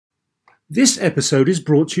This episode is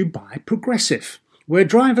brought to you by Progressive, where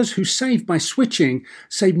drivers who save by switching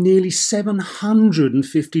save nearly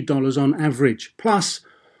 $750 on average. Plus,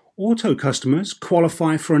 auto customers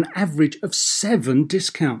qualify for an average of 7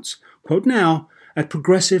 discounts. Quote now at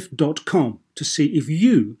progressive.com to see if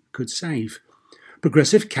you could save.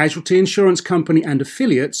 Progressive Casualty Insurance Company and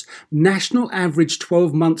affiliates, national average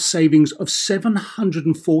 12-month savings of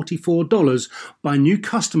 $744 by new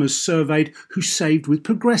customers surveyed who saved with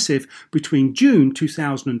Progressive between June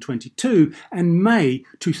 2022 and May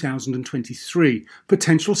 2023.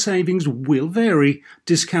 Potential savings will vary.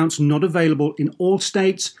 Discounts not available in all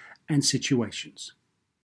states and situations.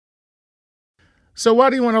 So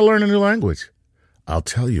why do you want to learn a new language? I'll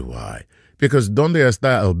tell you why. Because ¿Dónde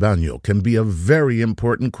está el baño? Can be a very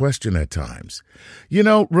important question at times. You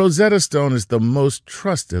know, Rosetta Stone is the most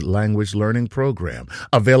trusted language learning program,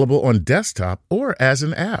 available on desktop or as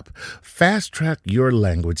an app. Fast-track your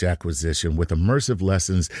language acquisition with immersive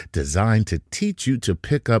lessons designed to teach you to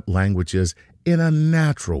pick up languages in a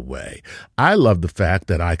natural way. I love the fact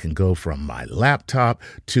that I can go from my laptop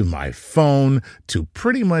to my phone to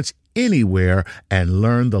pretty much anywhere and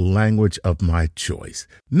learn the language of my choice.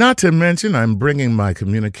 Not to mention, I'm bringing my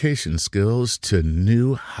communication skills to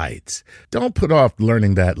new heights. Don't put off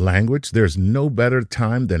learning that language. There's no better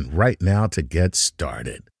time than right now to get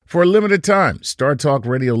started. For a limited time, Star Talk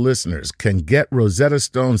Radio listeners can get Rosetta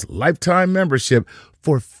Stone's lifetime membership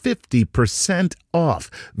for 50% off.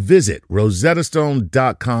 Visit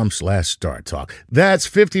rosettastone.com/StarTalk. That's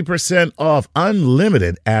 50% off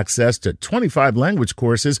unlimited access to 25 language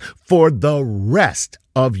courses for the rest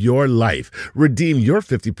of your life. Redeem your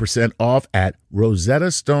 50% off at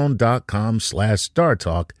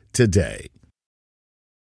rosettastone.com/StarTalk today.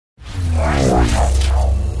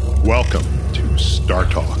 Welcome to Star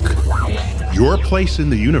Talk, your place in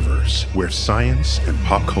the universe where science and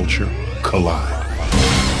pop culture collide.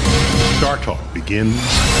 Star Talk begins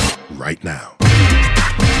right now.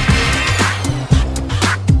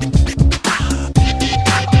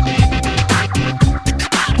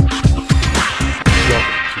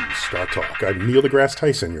 Welcome to Star Talk. I'm Neil deGrasse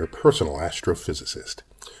Tyson, your personal astrophysicist.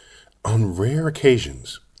 On rare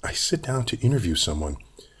occasions, I sit down to interview someone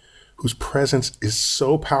whose presence is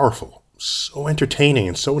so powerful, so entertaining,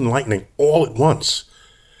 and so enlightening all at once.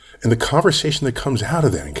 And the conversation that comes out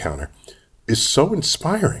of that encounter is so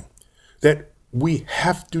inspiring that we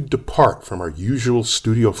have to depart from our usual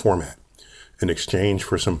studio format in exchange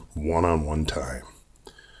for some one-on-one time.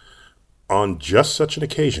 On just such an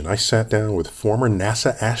occasion, I sat down with former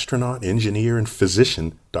NASA astronaut, engineer, and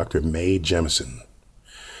physician, Dr. Mae Jemison.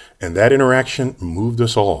 And that interaction moved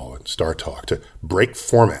us all in Star Talk to break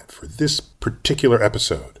format for this particular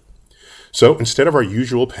episode. So instead of our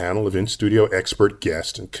usual panel of in-studio expert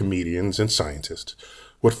guests and comedians and scientists,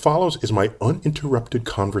 what follows is my uninterrupted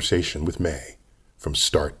conversation with Mae from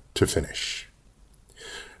start to finish.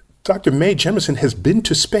 Dr. Mae Jemison has been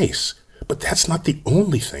to space, but that's not the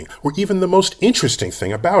only thing, or even the most interesting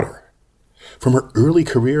thing about her. From her early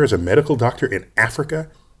career as a medical doctor in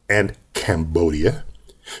Africa and Cambodia,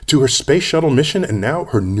 to her space shuttle mission and now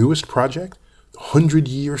her newest project, the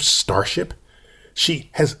 100-Year Starship,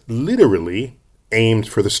 she has literally aimed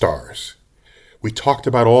for the stars. We talked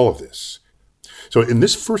about all of this. So in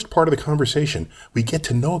this first part of the conversation, we get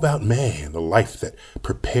to know about Mae and the life that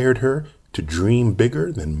prepared her to dream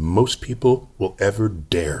bigger than most people will ever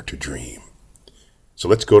dare to dream. So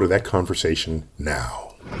let's go to that conversation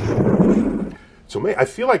now. So Mae, I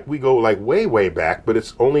feel like we go like way, way back, but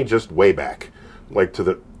it's only just way back, like to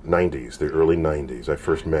the 90s, the early 90s. I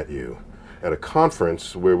first met you at a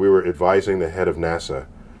conference where we were advising the head of NASA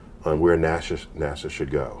on where NASA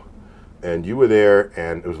should go. And you were there,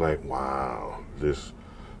 and it was like, wow. She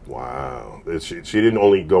didn't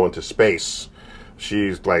only go into space.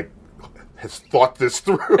 She's like, has thought this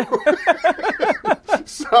through.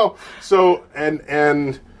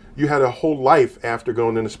 And you had a whole life after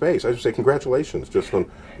going into space. I just say congratulations just on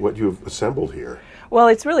what you've assembled here. Well,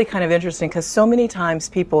 it's really kind of interesting because so many times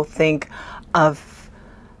people think of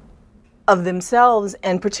themselves,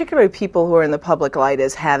 and particularly people who are in the public light,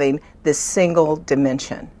 as having this single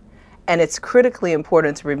dimension. And it's critically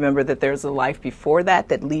important to remember that there's a life before that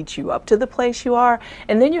that leads you up to the place you are,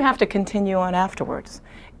 and then you have to continue on afterwards.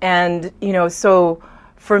 And, so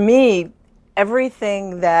for me,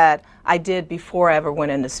 everything that I did before I ever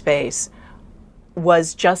went into space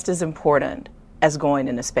was just as important as going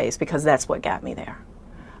into space, because that's what got me there.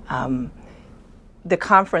 The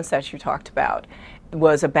conference that you talked about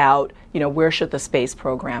was about, where should the space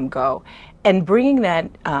program go? And bringing that,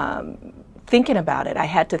 thinking about it, I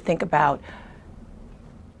had to think about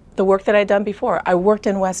The work that I'd done before. I worked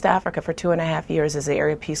in West Africa for 2.5 years as the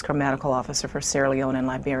Area Peace Corps Medical Officer for Sierra Leone and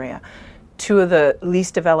Liberia, two of the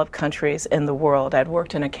least developed countries in the world. I'd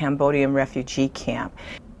worked in a Cambodian refugee camp.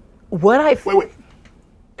 Wait.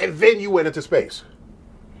 And then you went into space.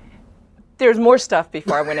 There's more stuff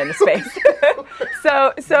before I went into space.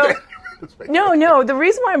 So No, the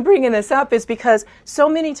reason why I'm bringing this up is because so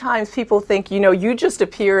many times people think, you just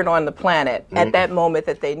appeared on the planet at that moment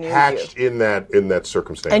that they knew Hatched you. in that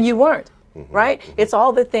circumstance. And you weren't, right? It's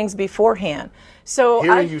all the things beforehand. So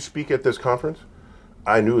Hearing you speak at this conference,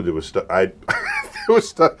 I knew there was stuff. There was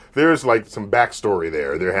stuff. There's like some backstory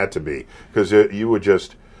there. There had to be, because you were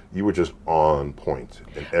just on point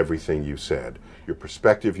in everything you said. Your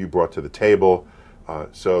perspective you brought to the table.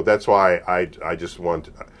 So that's why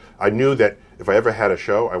I knew that if I ever had a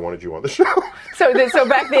show, I wanted you on the show. So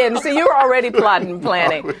back then, you were already plotting and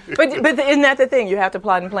planning. But isn't that the thing? You have to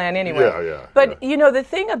plot and plan anyway. Yeah. But the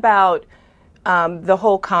thing about the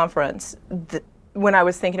whole conference, when I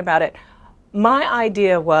was thinking about it, my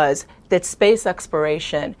idea was that space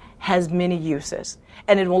exploration has many uses.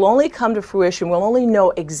 And it will only come to fruition, we'll only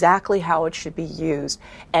know exactly how it should be used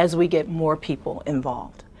as we get more people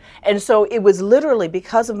involved. And so it was literally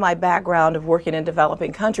because of my background of working in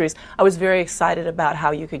developing countries, I was very excited about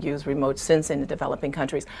how you could use remote sensing in developing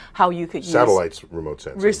countries, how you could use Satellites remote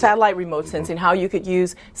sensing. Satellite remote sensing, how you could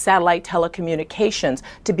use satellite telecommunications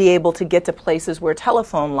to be able to get to places where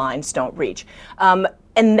telephone lines don't reach.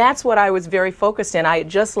 And that's what I was very focused in. I had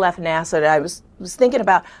just left NASA and I was thinking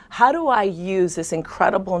about how do I use this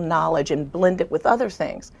incredible knowledge and blend it with other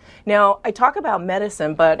things. Now, I talk about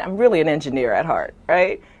medicine, but I'm really an engineer at heart,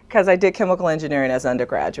 right? Because I did chemical engineering as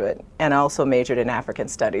undergraduate and I also majored in African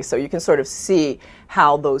studies. So you can sort of see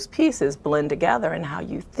how those pieces blend together and how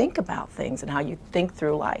you think about things and how you think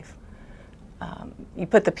through life. You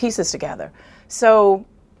put the pieces together. So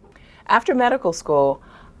after medical school,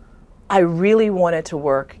 I really wanted to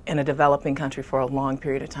work in a developing country for a long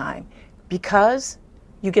period of time because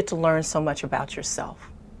you get to learn so much about yourself.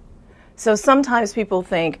 So sometimes people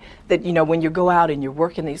think that, when you go out and you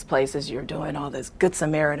work in these places, you're doing all this good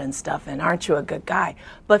Samaritan stuff and aren't you a good guy?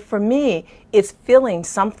 But for me, it's feeling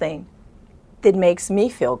something that makes me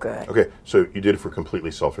feel good. Okay, so you did it for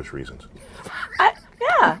completely selfish reasons.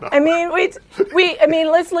 Yeah,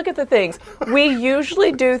 let's look at the things. We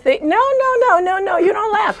usually do things. No, you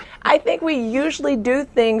don't laugh. I think we usually do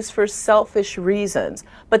things for selfish reasons,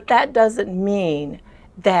 but that doesn't mean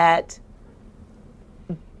that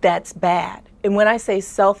that's bad. And when I say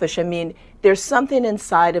selfish, I mean there's something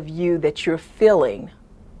inside of you that you're feeling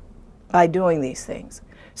by doing these things.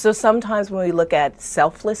 So sometimes when we look at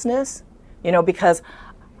selflessness, because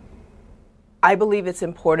I believe it's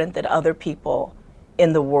important that other people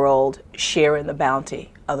in the world share in the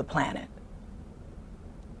bounty of the planet.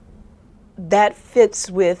 That fits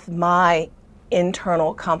with my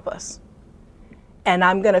internal compass. And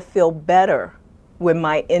I'm going to feel better when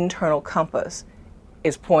my internal compass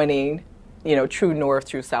is pointing, true north,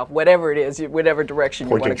 true south, whatever it is, whatever direction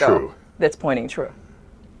you want to go. Pointing true. That's pointing true.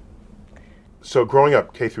 So growing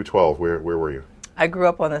up, K through 12, where were you? I grew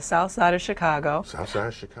up on the south side of Chicago. South side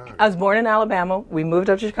of Chicago. I was born in Alabama. We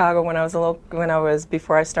moved up to Chicago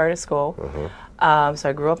before I started school. So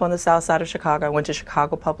I grew up on the south side of Chicago. I went to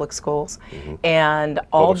Chicago public schools, and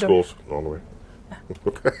schools all the way.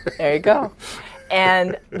 There you go.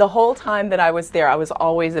 And the whole time that I was there, I was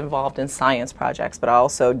always involved in science projects, but I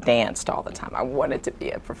also danced all the time. I wanted to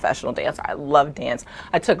be a professional dancer. I loved dance.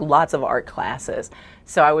 I took lots of art classes.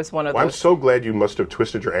 So I was one of those. I'm so glad you must have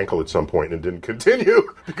twisted your ankle at some point and didn't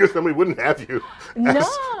continue, because then we wouldn't have you as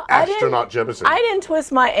astronaut Jemison. I didn't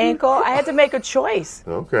twist my ankle. I had to make a choice.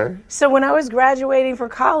 Okay. So when I was graduating for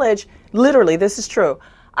college, literally, this is true,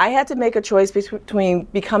 I had to make a choice between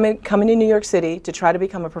coming to New York City to try to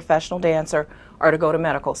become a professional dancer or to go to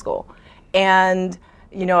medical school. And,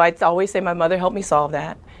 I'd always say my mother helped me solve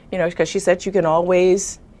that, because she said you can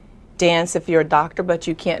always dance if you're a doctor, but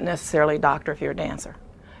you can't necessarily doctor if you're a dancer.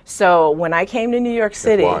 So when I came to New York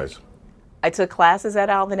City, I took classes at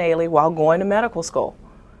Alvin Ailey while going to medical school,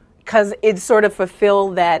 because it sort of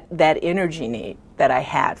fulfilled that energy need that I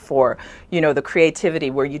had for, the creativity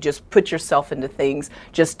where you just put yourself into things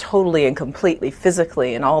just totally and completely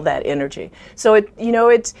physically and all that energy. So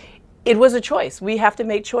it was a choice. We have to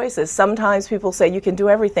make choices. Sometimes people say you can do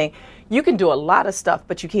everything. You can do a lot of stuff,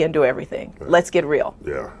 but you can't do everything. Right. Let's get real.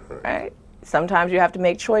 Yeah. Right? Sometimes you have to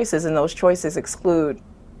make choices, and those choices exclude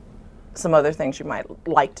some other things you might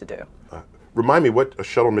like to do. Remind me, what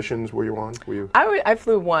shuttle missions were you on? I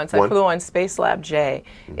flew once. I flew on Space Lab J.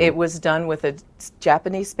 It was done with a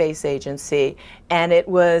Japanese Space Agency, and it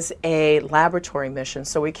was a laboratory mission.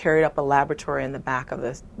 So we carried up a laboratory in the back of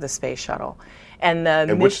the space shuttle.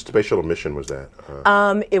 And which space shuttle mission was that?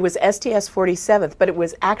 It was STS-47, but it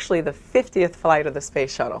was actually the 50th flight of the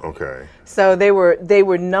space shuttle. Okay. So they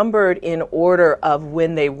were numbered in order of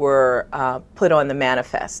when they were put on the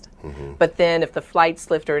manifest. Mm-hmm. But then if the flight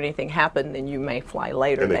slipped or anything happened, then you may fly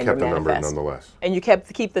later than your manifest. And they kept the number nonetheless. And you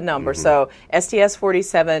keep the number. Mm-hmm. So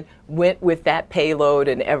STS-47 went with that payload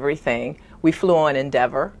and everything. We flew on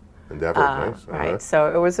Endeavour. Nice. Right.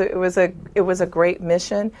 So it was a great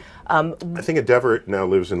mission. I think Endeavour now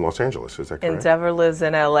lives in Los Angeles. Is that correct? Endeavour lives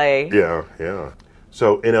in LA. Yeah.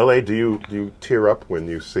 So in LA, do you tear up when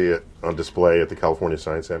you see it on display at the California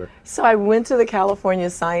Science Center? So I went to the California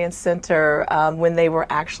Science Center when they were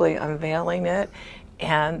actually unveiling it,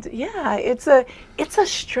 and yeah, it's a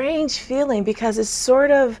strange feeling because it's sort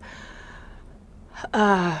of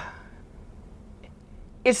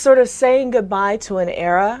saying goodbye to an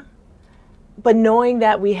era, but knowing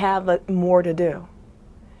that we have more to do.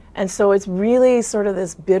 And so it's really sort of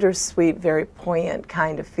this bittersweet, very poignant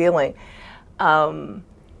kind of feeling. So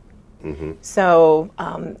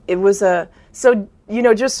it was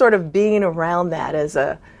just sort of being around that as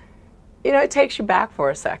it takes you back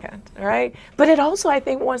for a second, right? But it also, I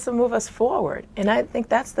think, wants to move us forward. And I think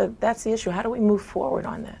that's the issue. How do we move forward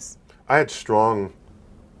on this? I had strong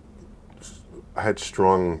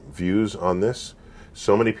views on this.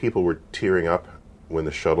 So many people were tearing up when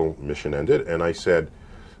the shuttle mission ended, and I said,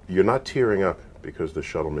 "You're not tearing up because the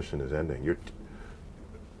shuttle mission is ending.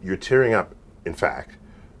 You're tearing up, in fact,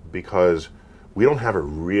 because we don't have a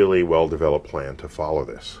really well-developed plan to follow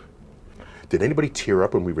this." Did anybody tear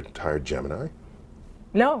up when we retired Gemini?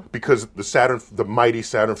 No. Because the mighty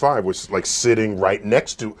Saturn V was like sitting right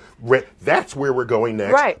next to. That's where we're going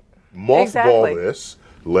next. Right. Mothball this.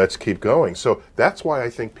 Let's keep going. So that's why I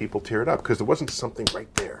think people teared up, because there wasn't something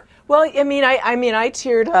right there. Well, I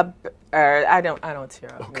teared up. I don't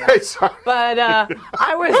tear up. Okay, sorry. But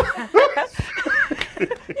I was.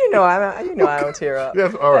 I don't tear up.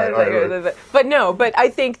 Yes, all right. But no. But I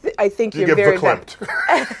think you're very. Verklempt.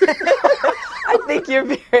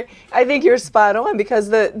 I think you're spot on,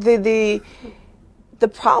 because the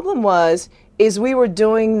problem is we were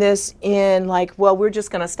doing this in we're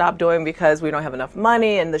just going to stop doing because we don't have enough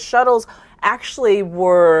money, and the shuttles actually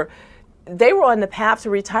were on the path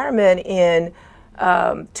to retirement in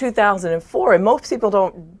 2004, and most people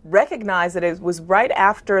don't recognize that it was right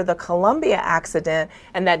after the Columbia accident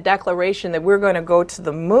and that declaration that we're going to go to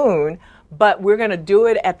the moon, but we're going to do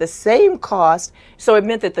it at the same cost. So it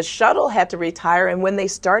meant that the shuttle had to retire, and when they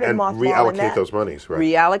started mothballing reallocate those monies, right?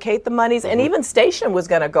 Reallocate the monies, and even station was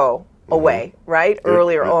going to go away, right?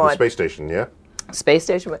 Earlier on. The space station, yeah? Space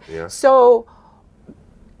station. Yeah. So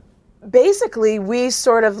basically, we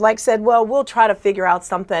sort of said, well, we'll try to figure out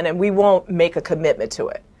something, and we won't make a commitment to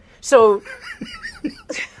it. So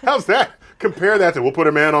how's that? Compare that to, we'll put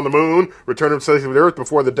a man on the moon, return him safely to the Earth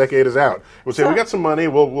before the decade is out. We'll say, we got some money,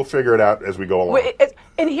 we'll figure it out as we go along.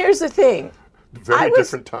 And here's the thing. Very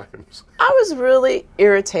different times. I was really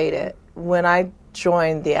irritated when I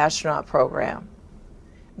joined the astronaut program,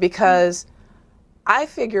 because I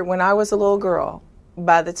figured when I was a little girl,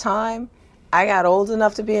 by the time I got old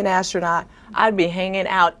enough to be an astronaut, I'd be hanging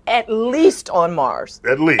out at least on Mars.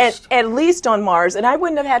 At least. At least on Mars. And I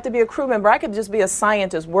wouldn't have had to be a crew member. I could just be a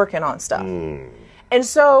scientist working on stuff. And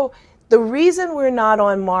so the reason we're not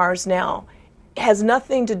on Mars now has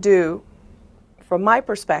nothing to do, from my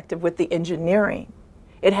perspective, with the engineering.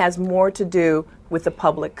 It has more to do with the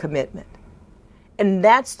public commitment. And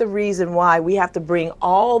that's the reason why we have to bring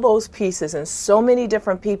all those pieces and so many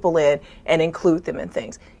different people in and include them in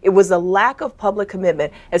things. It was a lack of public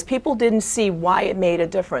commitment, as people didn't see why it made a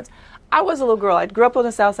difference. I was a little girl. I grew up on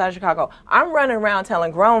the south side of Chicago. I'm running around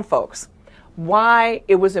telling grown folks why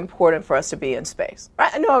it was important for us to be in space.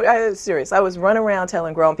 Right? No, I was serious. I was running around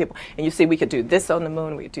telling grown people, and you see, we could do this on the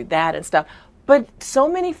moon, we could do that and stuff. But so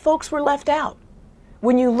many folks were left out.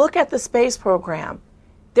 When you look at the space program,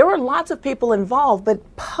 there were lots of people involved,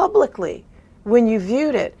 but publicly, when you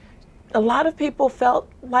viewed it, a lot of people felt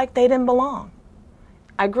like they didn't belong.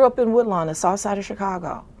 I grew up in Woodlawn, the south side of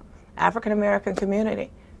Chicago, African-American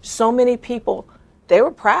community. So many people, they were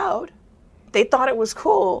proud. They thought it was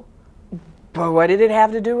cool, but what did it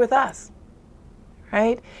have to do with us,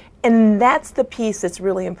 right? And that's the piece that's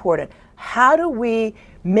really important. How do we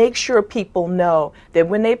make sure people know that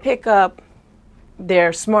when they pick up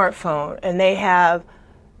their smartphone and they have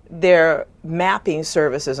their mapping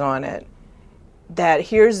services on it, that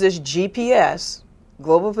here's this GPS,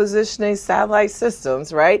 Global Positioning Satellite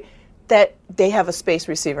Systems, right, that they have a space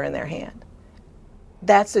receiver in their hand.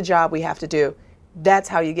 That's the job we have to do. That's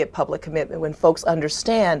how you get public commitment, when folks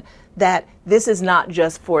understand that this is not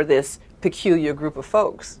just for this peculiar group of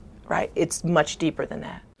folks, right? It's much deeper than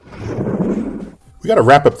that. We got to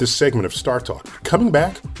wrap up this segment of Star Talk. Coming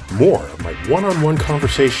back, more of my one-on-one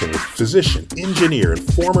conversation with physician, engineer,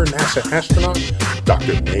 and former NASA astronaut,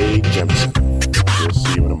 Dr. Mae Jemison. We'll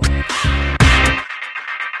see you in a moment.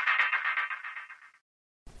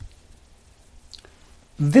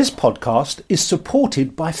 This podcast is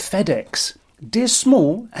supported by FedEx. Dear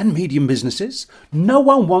small and medium businesses, no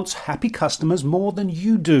one wants happy customers more than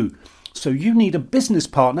you do. So you need a business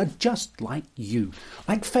partner just like you,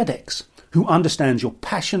 like FedEx, who understands your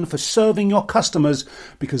passion for serving your customers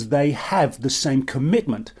because they have the same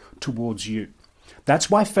commitment towards you.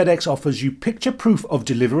 That's why FedEx offers you picture proof of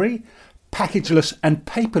delivery, packageless and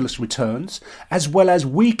paperless returns, as well as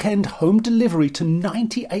weekend home delivery to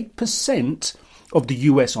 98% of the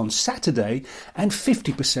US on Saturday and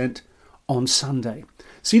 50% on Sunday.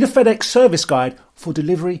 See the FedEx service guide for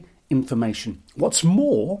delivery information. What's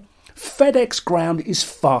more, FedEx Ground is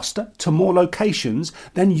faster to more locations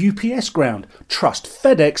than UPS Ground. Trust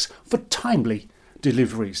FedEx for timely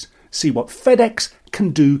deliveries. See what FedEx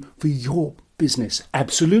can do for your business.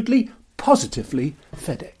 Absolutely, positively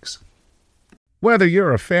FedEx. Whether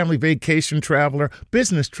you're a family vacation traveler,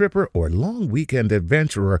 business tripper, or long weekend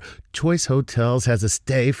adventurer, Choice Hotels has a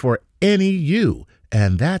stay for any you.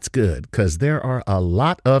 And that's good, because there are a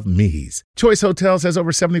lot of me's. Choice Hotels has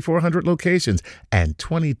over 7,400 locations and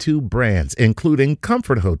 22 brands, including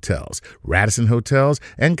Comfort Hotels, Radisson Hotels,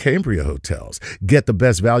 and Cambria Hotels. Get the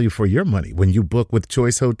best value for your money when you book with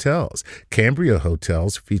Choice Hotels. Cambria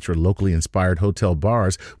Hotels feature locally inspired hotel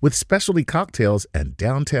bars with specialty cocktails and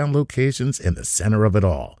downtown locations in the center of it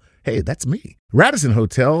all. Hey, that's me. Radisson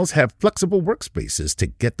Hotels have flexible workspaces to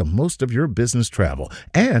get the most of your business travel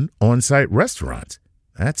and on-site restaurants.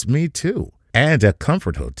 That's me too. And at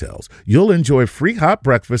Comfort Hotels, you'll enjoy free hot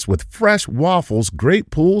breakfast with fresh waffles,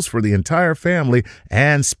 great pools for the entire family,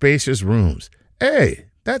 and spacious rooms. Hey,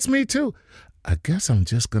 that's me too. I guess I'm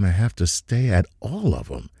just going to have to stay at all of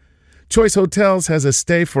them. Choice Hotels has a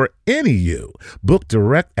stay for any you. Book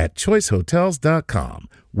direct at choicehotels.com,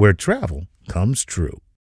 where travel comes true.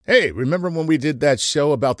 Hey, remember when we did that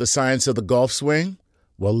show about the science of the golf swing?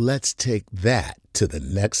 Well, let's take that to the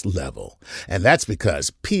next level. And that's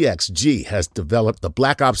because PXG has developed the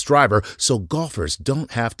Black Ops driver so golfers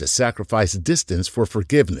don't have to sacrifice distance for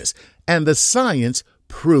forgiveness. And the science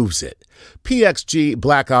proves it. PXG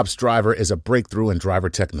Black Ops driver is a breakthrough in driver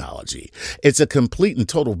technology. It's a complete and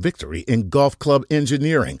total victory in golf club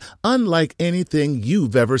engineering, unlike anything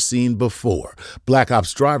you've ever seen before. Black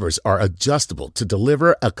Ops drivers are adjustable to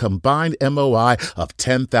deliver a combined MOI of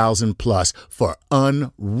 10,000 plus for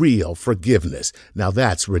unreal forgiveness. Now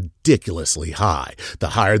that's ridiculously high. The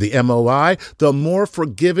higher the MOI, the more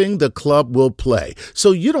forgiving the club will play.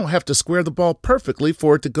 So you don't have to square the ball perfectly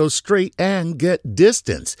for it to go straight and get distance.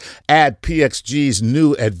 Add PXG's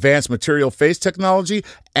new advanced material face technology,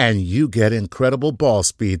 and you get incredible ball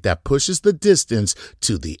speed that pushes the distance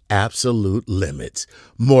to the absolute limits.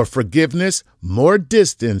 More forgiveness, more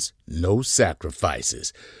distance, no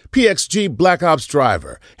sacrifices. PXG Black Ops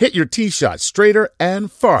driver. Hit your tee shot straighter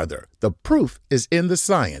and farther. The proof is in the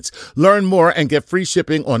science. Learn more and get free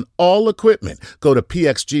shipping on all equipment. Go to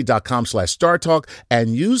pxg.com/StarTalk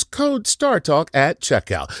and use code StarTalk at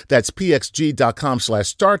checkout. That's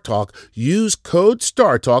pxg.com/StarTalk. Use code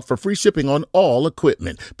StarTalk for free shipping on all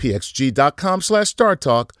equipment.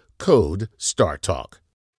 pxg.com/StarTalk, code StarTalk.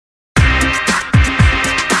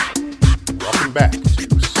 Welcome back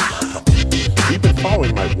to Star Talk. We've been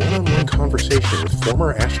following my one-on-one conversation with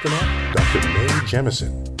former astronaut Dr. Mae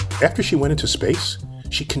Jemison. After she went into space,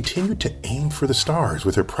 she continued to aim for the stars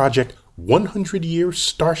with her project 100 Year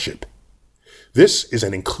Starship. This is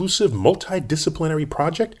an inclusive, multidisciplinary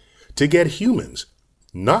project to get humans,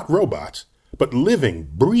 not robots, but living,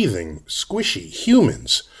 breathing, squishy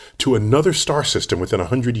humans to another star system within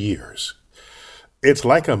 100 years. It's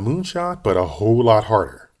like a moonshot, but a whole lot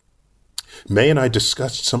harder. Mae and I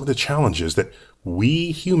discussed some of the challenges that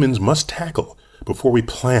we humans must tackle before we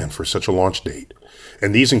plan for such a launch date.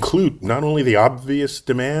 And these include not only the obvious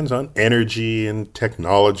demands on energy and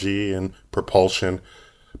technology and propulsion,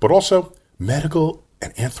 but also medical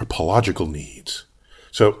and anthropological needs.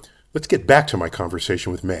 So let's get back to my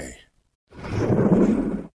conversation with Mae.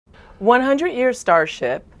 100 Year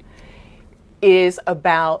Starship is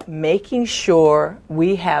about making sure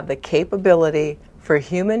we have the capability for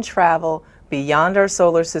human travel beyond our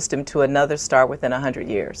solar system to another star within 100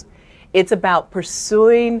 years. It's about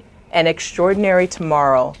pursuing an extraordinary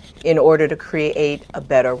tomorrow in order to create a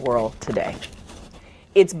better world today.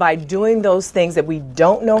 It's by doing those things that we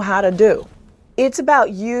don't know how to do. It's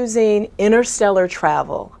about using interstellar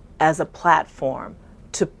travel as a platform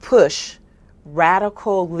to push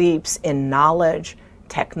radical leaps in knowledge,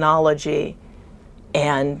 technology,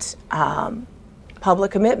 and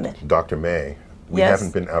public commitment. Dr. May, we Yes.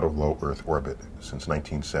 haven't been out of low Earth orbit since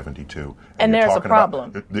 1972. And you're there's a talking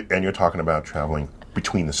problem. And you're talking about traveling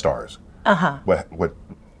between the stars. What?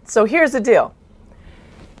 So here's the deal.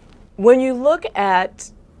 When you look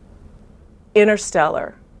at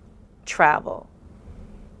interstellar travel,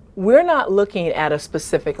 we're not looking at a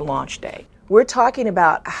specific launch day. We're talking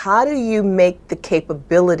about how do you make the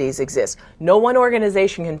capabilities exist. No one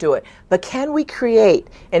organization can do it, but can we create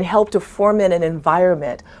and help to foment an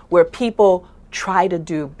environment where people try to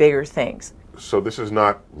do bigger things? So this is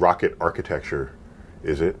not rocket architecture,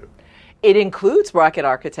 is it? It includes rocket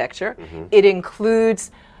architecture. It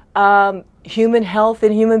includes human health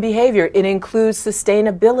and human behavior. It includes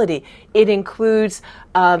sustainability. It includes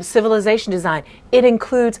civilization design. It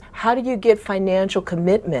includes how do you get financial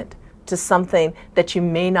commitment to something that you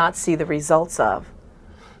may not see the results of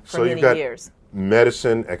for So many you've got years.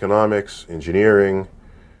 medicine, economics, engineering,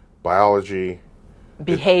 biology,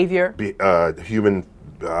 Behavior, human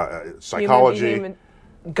psychology. human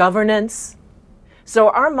governance. So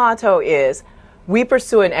our motto is, we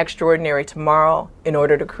pursue an extraordinary tomorrow in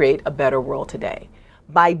order to create a better world today.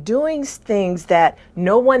 By doing things that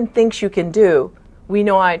no one thinks you can do, we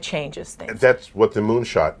know how it changes things. That's what the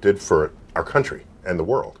moonshot did for our country and the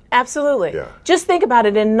world. Absolutely. Yeah. Just think about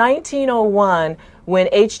it. In 1901, when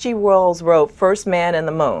H.G. Wells wrote First Man and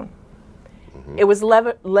the Moon, it was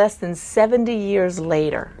less than 70 years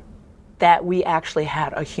later that we actually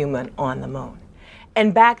had a human on the moon.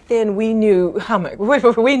 And back then we knew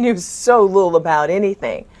we knew so little about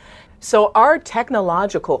anything. So our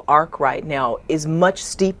technological arc right now is much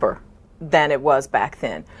steeper than it was back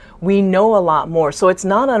then. We know a lot more. So it's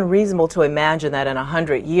not unreasonable to imagine that in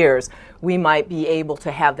 100 years we might be able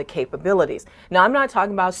to have the capabilities. Now, I'm not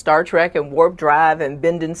talking about Star Trek and warp drive and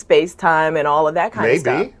bending space-time and all of that kind of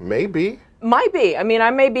stuff. Maybe. Might be. I mean, I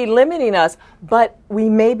may be limiting us, but we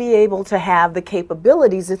may be able to have the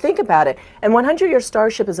capabilities to think about it. And 100-Year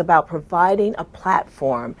Starship is about providing a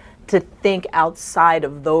platform to think outside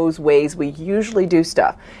of those ways we usually do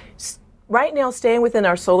stuff. Right now, staying within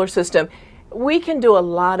our solar system, we can do a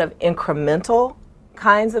lot of incremental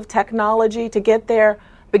kinds of technology to get there,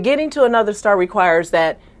 but getting to another star requires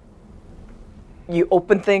that you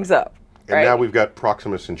open things up. And right? now we've got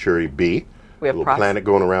Proxima Centauri B, We have a little planet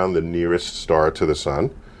going around the nearest star to the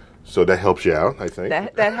sun. So that helps you out, I think.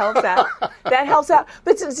 That helps out. That helps out.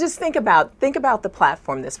 But just think about the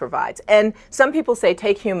platform this provides. And some people say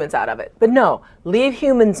take humans out of it. But no, leave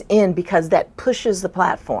humans in because that pushes the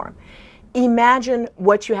platform. Imagine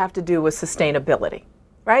what you have to do with sustainability,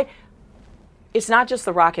 right? It's not just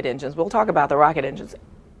the rocket engines. We'll talk about the rocket engines.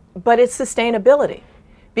 But it's sustainability.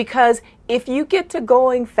 Because if you get to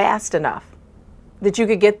going fast enough that you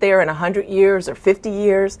could get there in 100 years or 50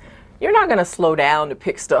 years, you're not going to slow down to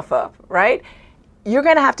pick stuff up, right? You're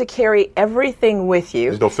going to have to carry everything with you.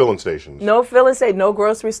 There's no filling stations. No filling station, no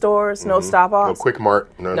grocery stores, no stop-offs. No Quick Mart,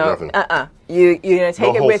 nothing. You're going to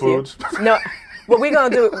take No it Whole with Foods. you. No. What we're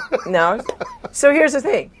going to do, no. So here's the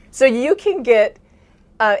thing. So you can get,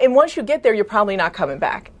 and once you get there, you're probably not coming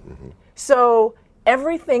back. So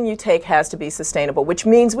everything you take has to be sustainable, which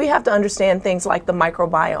means we have to understand things like the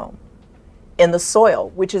microbiome in the soil,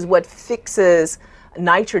 which is what fixes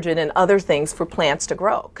nitrogen and other things for plants to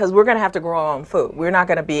grow. Because we're going to have to grow our own food. We're not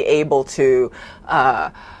going to be able to,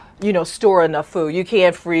 store enough food. You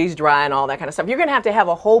can't freeze dry and all that kind of stuff. You're going to have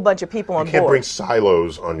a whole bunch of people on board. You can't bring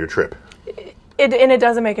silos on your trip. And it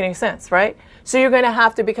doesn't make any sense, right? So you're going to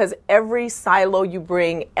have to, because every silo you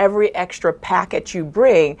bring, every extra packet you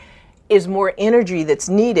bring is more energy that's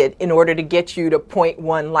needed in order to get you to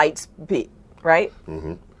 0.1 light speed, right?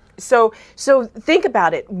 So think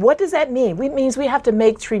about it. What does that mean? It means we have to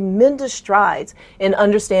make tremendous strides in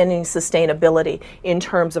understanding sustainability in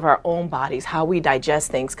terms of our own bodies, how we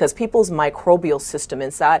digest things, because people's microbial system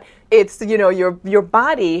inside, it's, your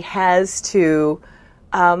body has to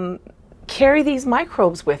carry these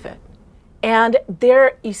microbes with it. And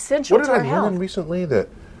they're essential What to did our I health. learn recently? That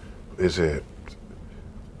is it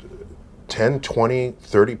 10, 20,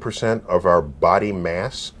 30% of our body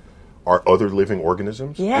mass are other living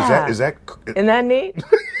organisms? Yeah. Is that Isn't that neat?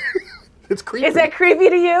 it's creepy. Is that creepy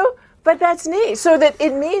to you? But that's neat. So that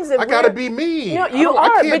it means that I gotta be me. You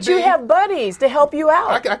are, but you have buddies to help you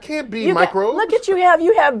out. I can't be microbes. Look at you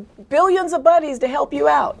have billions of buddies to help you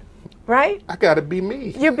out, right? I gotta be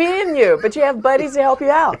me. You're being you, but you have buddies to help you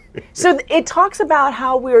out. So it talks about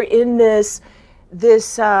how we're in this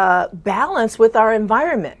balance with our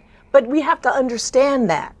environment. But we have to understand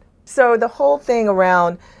that. So the whole thing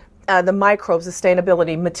around the microbes,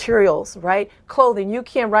 sustainability, materials, right? Clothing. You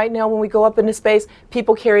can right now, when we go up into space,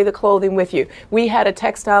 people carry the clothing with you. We had a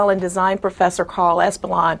textile and design professor, Carl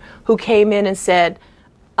Espelon, who came in and said,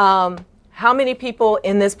 how many people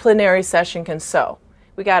in this plenary session can sew?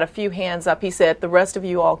 We got a few hands up. He said, the rest of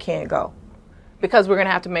you all can't go because we're going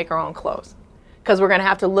to have to make our own clothes, because we're going to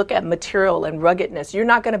have to look at material and ruggedness. You're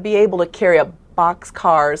not going to be able to carry a box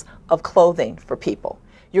cars of clothing for people.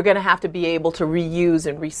 You're going to have to be able to reuse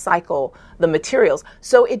and recycle the materials.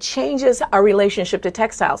 So it changes our relationship to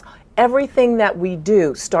textiles. Everything that we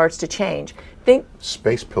do starts to change. Think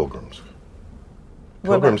space pilgrims.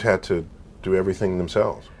 Pilgrims had to do everything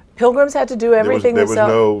themselves. Pilgrims had to do everything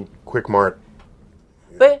themselves. There was no quick mart.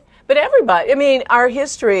 But everybody, I mean, our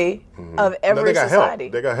history of every society.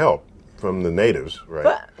 They got help from the natives,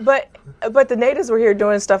 right? But the natives were here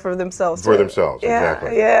doing stuff for themselves. For themselves,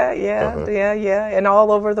 exactly. Yeah, and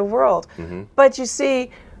all over the world. Mm-hmm. But you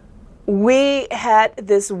see, we had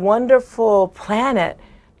this wonderful planet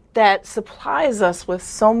that supplies us with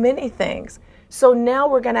so many things. So now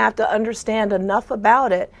we're going to have to understand enough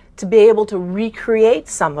about it to be able to recreate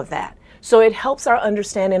some of that. So it helps our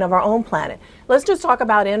understanding of our own planet. Let's just talk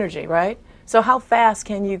about energy, right? So how fast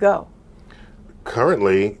can you go?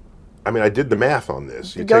 Currently, I mean, I did the math on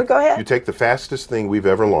this. Go ahead. You take the fastest thing we've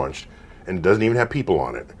ever launched, and it doesn't even have people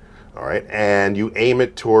on it, all right? And you aim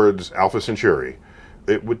it towards Alpha Centauri.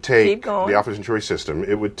 It would take the Alpha Centauri system.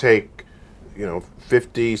 It would take,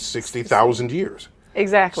 50, 60,000 years.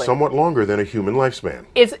 Exactly. Somewhat longer than a human lifespan.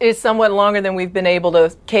 It's somewhat longer than we've been able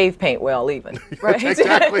to cave paint well, even. Right?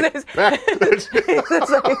 Exactly.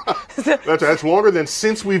 That's longer than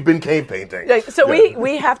since we've been cave painting. So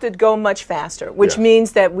we have to go much faster, which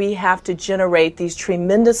means that we have to generate these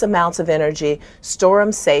tremendous amounts of energy, store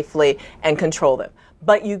them safely, and control them.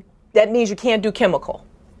 But that means you can't do chemical.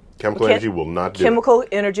 Chemical energy will not do Chemical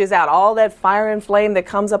energy is out. All that fire and flame that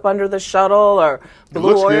comes up under the shuttle or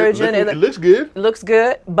Blue Origin. It looks good. It looks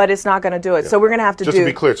good, but it's not going to do it. Yeah. So we're going to have to Just to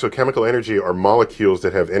be clear, so chemical energy are molecules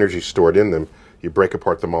that have energy stored in them. You break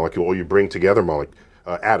apart the molecule, or you bring together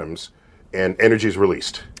atoms, and energy is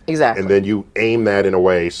released. Exactly. And then you aim that in a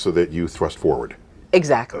way so that you thrust forward.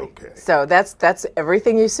 Exactly. Okay. So that's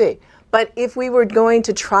everything you see. But if we were going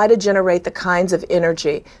to try to generate the kinds of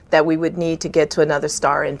energy that we would need to get to another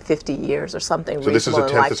star in 50 years or something, so this is a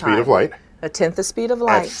tenth the speed of light. A tenth the speed of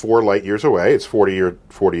light. At 4 light years away, it's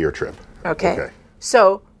 40-year trip. Okay.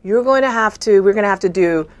 So we're going to have to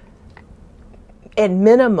do, at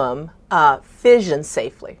minimum, fission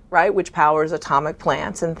safely, right? Which powers atomic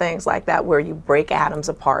plants and things like that, where you break atoms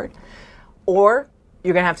apart. Or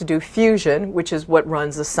you're going to have to do fusion, which is what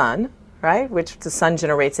runs the sun, right? Which the sun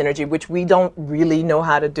generates energy, which we don't really know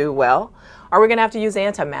how to do well. Or we're going to have to use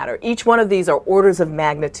antimatter. Each one of these are orders of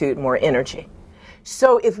magnitude more energy.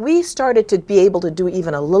 So if we started to be able to do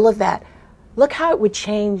even a little of that, look how it would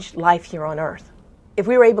change life here on Earth. If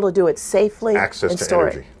we were able to do it safely and store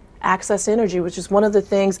it. Access to energy, which is one of the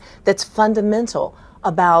things that's fundamental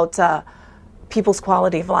about people's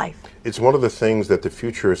quality of life. It's one of the things that the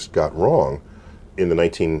futurists got wrong in the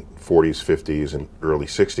 1940s, 50s, and early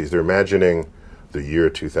 60s. They're imagining the year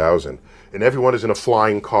 2000. And everyone is in a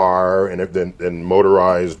flying car and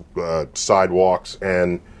motorized sidewalks.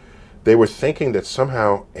 And they were thinking that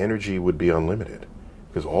somehow energy would be unlimited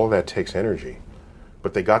because all that takes energy.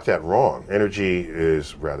 But they got that wrong. Energy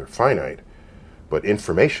is rather finite, but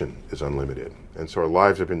information is unlimited. And so our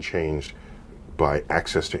lives have been changed by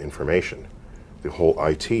access to information, the whole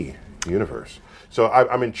IT universe. So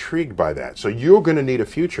I'm intrigued by that. So you're going to need a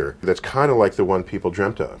future that's kind of like the one people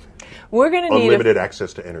dreamt of. We're going to need unlimited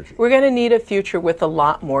access to energy. We're going to need a future with a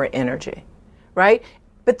lot more energy, right?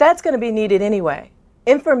 But that's going to be needed anyway.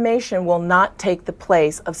 Information will not take the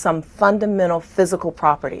place of some fundamental physical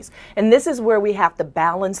properties. And this is where we have to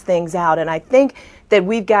balance things out. And I think that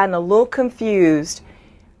we've gotten a little confused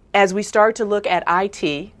as we start to look at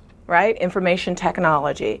IT, right? Information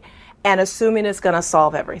technology, and assuming it's going to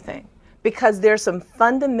solve everything. Because there's some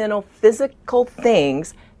fundamental physical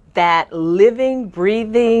things that living,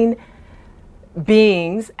 breathing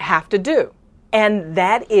beings have to do. And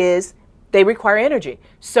that is, they require energy.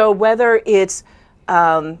 So whether it's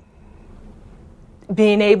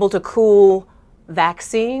being able to cool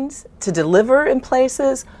vaccines, to deliver in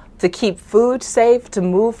places, to keep food safe, to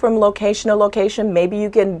move from location to location, maybe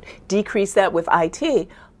you can decrease that with IT,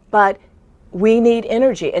 but we need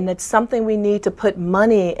energy, and it's something we need to put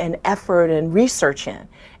money and effort and research in.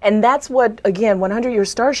 And that's what, again, 100-Year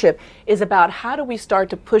Starship is about. How do we start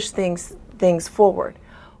to push things forward?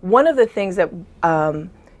 one of the things that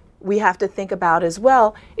we have to think about as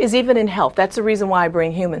well is even in health. That's the reason why I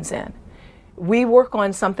bring humans in. We work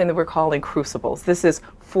on something that we're calling crucibles. This is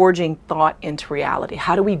forging thought into reality.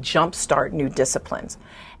 How do we jumpstart new disciplines?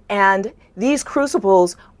 And these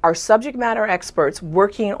crucibles are subject matter experts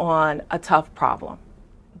working on a tough problem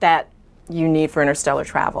that you need for interstellar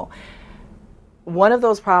travel. One of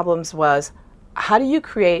those problems was, how do you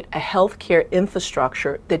create a healthcare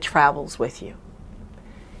infrastructure that travels with you?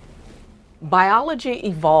 Biology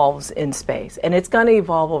evolves in space, and it's going to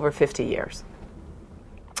evolve over 50 years,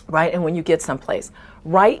 right? And when you get someplace.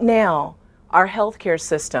 Right now, our healthcare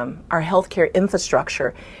system, our healthcare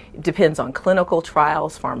infrastructure depends on clinical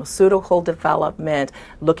trials, pharmaceutical development,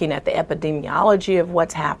 looking at the epidemiology of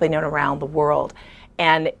what's happening around the world.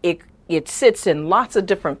 And it sits in lots of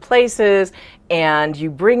different places, and you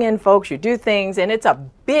bring in folks, you do things, and it's a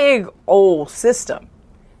big old system.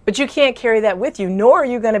 But you can't carry that with you, nor are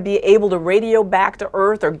you going to be able to radio back to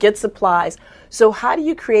Earth or get supplies. So how do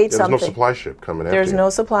you create something? There's no supply ship coming after you. There's no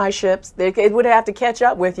supply ships. It would have to catch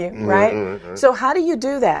up with you, right? So how do you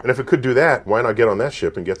do that? And if it could do that, why not get on that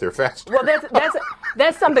ship and get there faster? Well,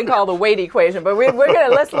 that's something called the weight equation. But we're gonna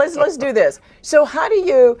let's do this. So how do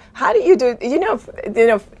you do? You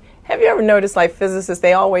know. Have you ever noticed, like, physicists,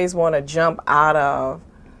 they always want to jump out of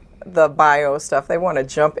the bio stuff. They want to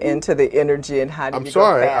jump into the energy and how do you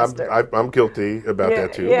go faster. I'm guilty about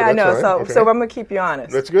that too. Yeah, I know. So I'm gonna keep you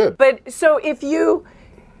honest. That's good. But so if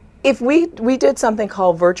we did something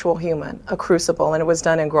called Virtual Human, a crucible, and it was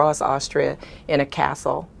done in Graz, Austria, in a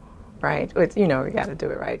castle, right? We got to do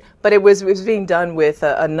it right. But it was being done with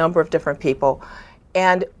a number of different people,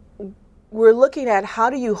 and we're looking at how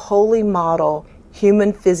do you wholly model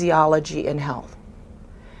human physiology and health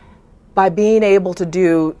by being able to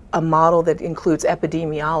do a model that includes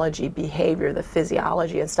epidemiology, behavior, the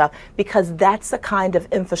physiology and stuff, because that's the kind of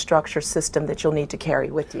infrastructure system that you'll need to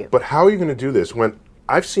carry with you. But how are you going to do this when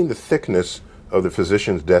I've seen the thickness of the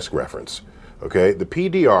physician's desk reference? Okay, the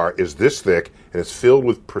PDR is this thick and it's filled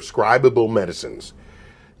with prescribable medicines.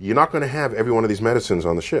 You're not going to have every one of these medicines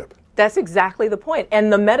on the ship. That's exactly the point.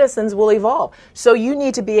 And the medicines will evolve. So you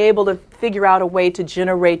need to be able to figure out a way to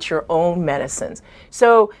generate your own medicines.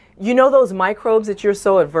 So you know those microbes that you're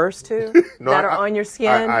so averse to that are on your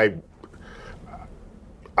skin?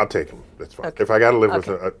 I'll take them. That's fine. Okay. If I got to live with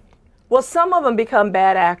a... Well, some of them become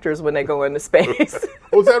bad actors when they go into space.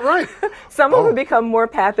 Oh, is that right? Some of them become more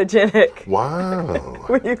pathogenic. Wow.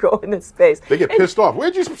 When you go into space. They get pissed off.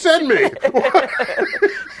 Where'd you send me?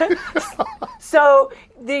 So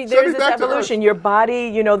there's this evolution. Your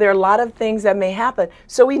body, there are a lot of things that may happen.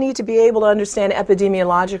 So we need to be able to understand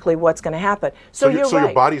epidemiologically what's going to happen. So you're right. So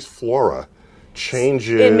your body's flora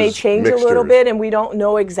changes. It may change a little bit, and we don't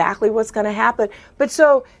know exactly what's going to happen. But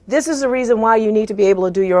so this is the reason why you need to be able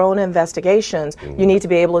to do your own investigations. You need to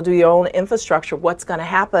be able to do your own infrastructure. What's going to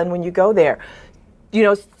happen when you go there?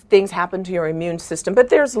 Things happen to your immune system, but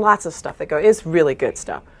there's lots of stuff that goes. It's really good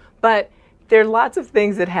stuff. But there are lots of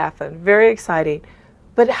things that happen. Very exciting.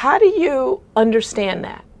 But how do you understand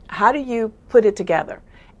that? How do you put it together?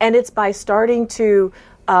 And it's by starting to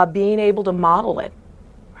being able to model it,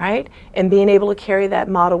 right? And being able to carry that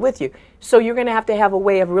model with you. So you're going to have a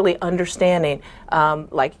way of really understanding,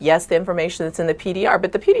 yes, the information that's in the PDR,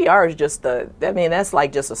 but the PDR is just that's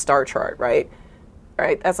like just a star chart, right?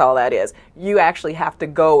 Right? That's all that is. You actually have to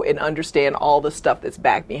go and understand all the stuff that's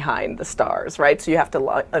back behind the stars, right? So you have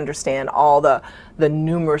to understand all the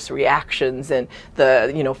numerous reactions and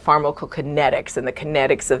the, pharmacokinetics and the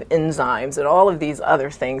kinetics of enzymes and all of these other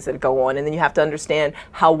things that go on. And then you have to understand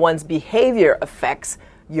how one's behavior affects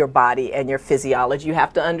your body and your physiology. You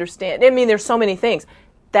have to understand. There's so many things.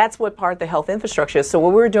 That's what part of the health infrastructure is. So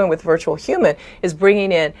what we're doing with Virtual Human is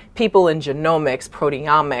bringing in people in genomics,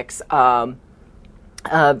 proteomics,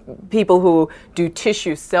 people who do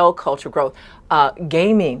tissue cell culture growth,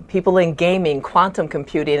 gaming, people in gaming, quantum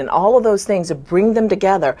computing, and all of those things, to bring them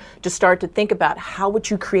together to start to think about how would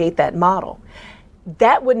you create that model.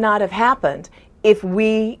 That would not have happened if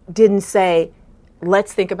we didn't say,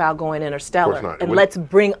 let's think about going interstellar and let's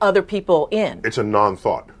bring other people in. It's a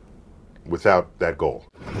non-thought without that goal.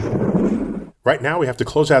 Right now, we have to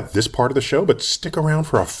close out this part of the show, but stick around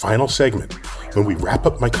for our final segment when we wrap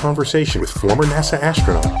up my conversation with former NASA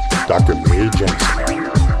astronaut, Dr. Mae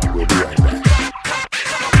Jemison. We'll be right back.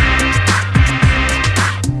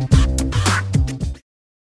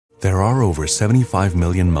 There are over 75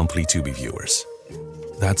 million monthly Tubi viewers.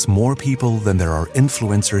 That's more people than there are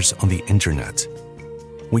influencers on the internet,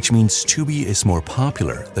 which means Tubi is more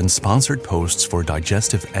popular than sponsored posts for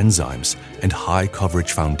digestive enzymes and high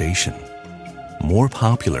coverage foundation. more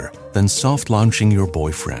popular than soft launching your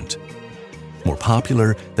boyfriend. More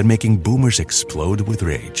popular than making boomers explode with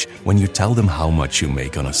rage when you tell them how much you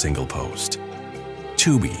make on a single post.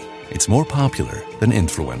 Tubi, it's more popular than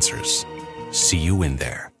influencers. See you in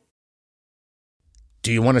there.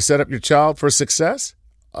 Do you want to set up your child for success?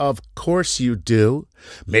 Of course you do.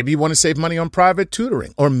 Maybe you want to save money on private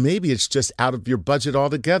tutoring, or maybe it's just out of your budget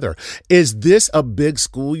altogether. Is this a big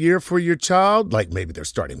school year for your child? Like maybe they're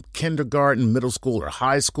starting kindergarten, middle school, or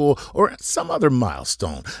high school, or some other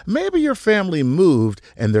milestone. Maybe your family moved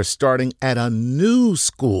and they're starting at a new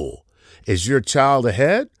school. Is your child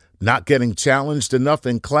ahead? Not getting challenged enough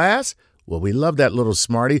in class? Well, we love that little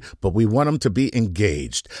smarty, but we want them to be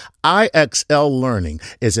engaged. IXL Learning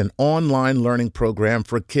is an online learning program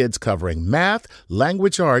for kids covering math,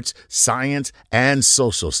 language arts, science, and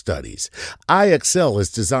social studies. IXL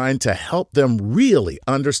is designed to help them really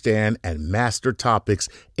understand and master topics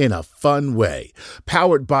in a fun way.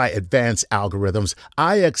 Powered by advanced algorithms,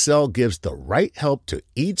 IXL gives the right help to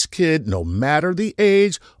each kid no matter the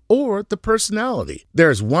age or the personality.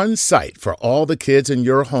 There's one site for all the kids in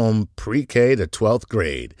your home pre-K to 12th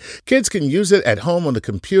grade. Kids can use it at home on the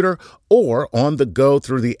computer or on the go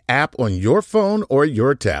through the app on your phone or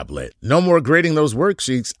your tablet. No more grading those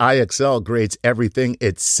worksheets. IXL grades everything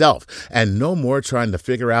itself. And no more trying to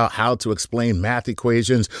figure out how to explain math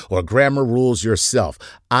equations or grammar rules yourself.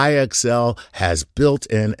 IXL has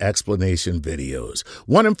built-in explanation videos.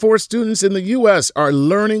 1 in 4 students in the U.S. are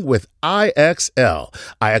learning with IXL.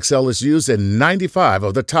 IXL is used in 95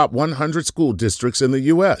 of the top 100 school districts in the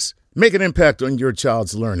U.S. Make an impact on your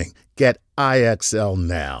child's learning. Get IXL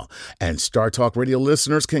now. And Star Talk Radio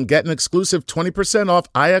listeners can get an exclusive 20% off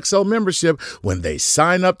IXL membership when they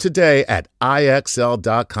sign up today at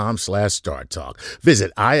IXL.com/StarTalk.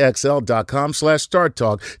 Visit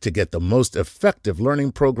IXL.com/StarTalk to get the most effective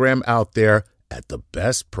learning program out there at the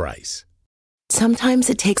best price. Sometimes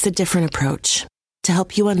it takes a different approach to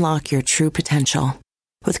help you unlock your true potential.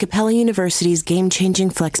 With Capella University's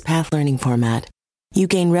game-changing FlexPath learning format, you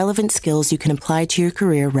gain relevant skills you can apply to your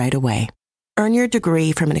career right away. Earn your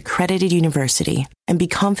degree from an accredited university and be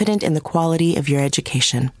confident in the quality of your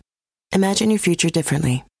education. Imagine your future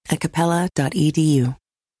differently at capella.edu.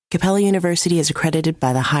 Capella University is accredited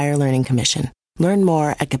by the Higher Learning Commission. Learn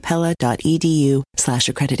more at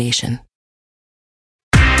capella.edu/accreditation.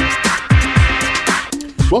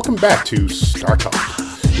 Welcome back to Star Talk.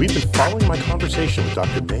 We've been following my conversation with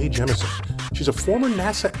Dr. Mae Jemison. She's a former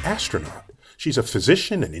NASA astronaut. She's a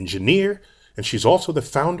physician and engineer, and she's also the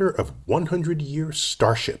founder of 100 Year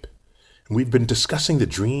Starship. And we've been discussing the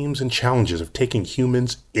dreams and challenges of taking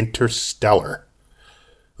humans interstellar.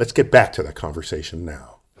 Let's get back to that conversation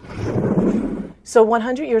now. So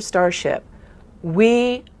 100 Year Starship,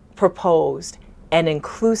 we proposed an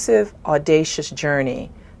inclusive, audacious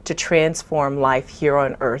journey to transform life here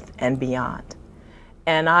on Earth and beyond.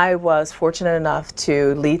 And I was fortunate enough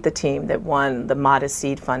to lead the team that won the modest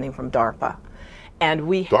seed funding from DARPA. And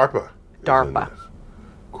we DARPA.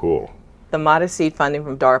 Cool. The modest seed funding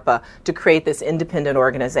from DARPA to create this independent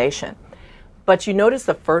organization. But you notice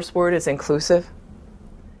the first word is inclusive?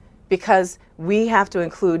 Because we have to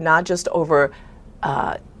include not just over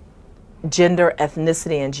gender,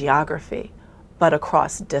 ethnicity, and geography, but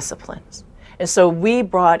across disciplines. And so we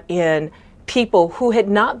brought in people who had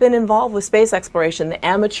not been involved with space exploration, the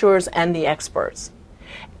amateurs and the experts.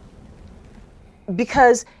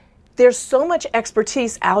 Because there's so much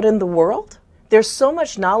expertise out in the world, there's so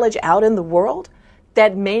much knowledge out in the world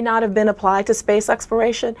that may not have been applied to space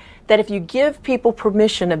exploration, that if you give people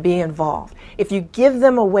permission to be involved, if you give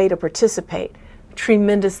them a way to participate,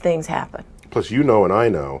 tremendous things happen. Plus, you know and I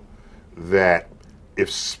know that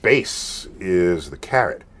if space is the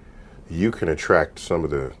carrot, you can attract some of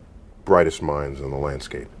the brightest minds in the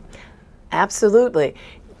landscape. Absolutely.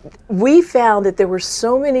 We found that there were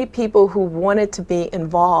so many people who wanted to be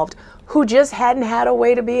involved who just hadn't had a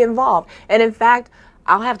way to be involved. And in fact,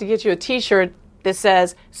 I'll have to get you a t-shirt that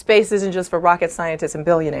says, space isn't just for rocket scientists and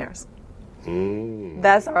billionaires.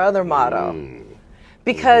 That's our other motto.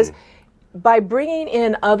 Because by bringing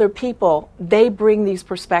in other people, they bring these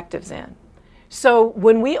perspectives in. So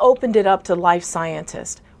when we opened it up to life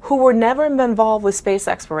scientists who were never involved with space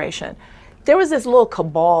exploration, there was this little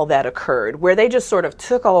cabal that occurred where they just sort of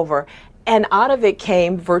took over, and out of it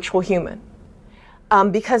came virtual human.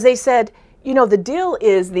 Because they said, you know, the deal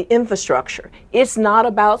is the infrastructure. It's not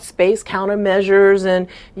about space countermeasures and,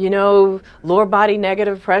 you know, lower body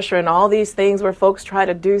negative pressure and all these things where folks try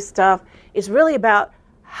to do stuff. It's really about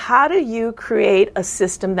how do you create a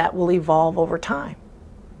system that will evolve over time?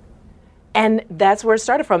 And that's where it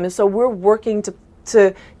started from. And so we're working to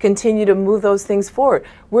to continue to move those things forward.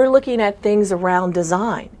 We're looking at things around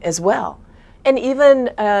design as well. And even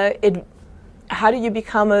how do you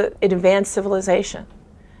become an advanced civilization?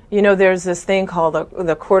 You know, there's this thing called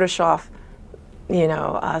the Kardashev,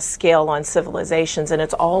 scale on civilizations, and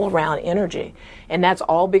it's all around energy. And that's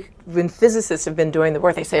all when physicists have been doing the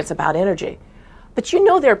work, they say it's about energy. But you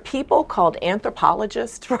know, there are people called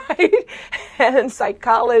anthropologists, right? And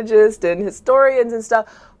psychologists and historians and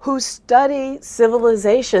stuff who study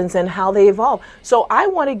civilizations and how they evolve. So I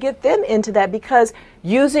want to get them into that, because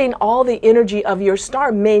using all the energy of your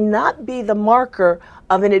star may not be the marker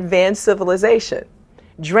of an advanced civilization.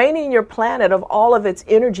 Draining your planet of all of its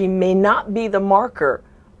energy may not be the marker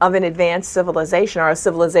of an advanced civilization, or a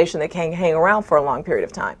civilization that can hang around for a long period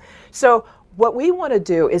of time. So what we want to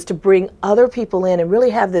do is to bring other people in and really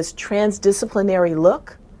have this transdisciplinary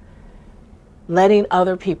look, letting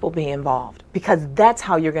other people be involved, because that's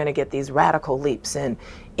how you're going to get these radical leaps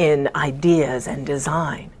in ideas and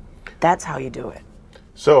design. That's how you do it.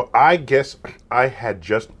 So I guess I had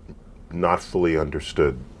just not fully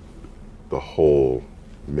understood the whole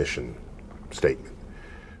mission statement,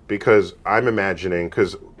 because I'm imagining,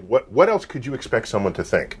 because what else could you expect someone to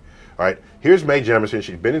think? All right, here's Mae Jemison.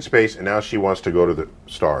 She's been in space, and now she wants to go to the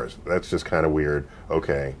stars. That's just kind of weird.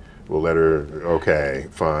 Okay, we'll let her. Okay,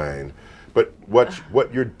 fine. But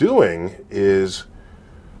what you're doing is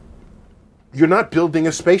you're not building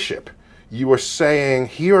a spaceship. You are saying,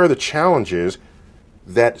 here are the challenges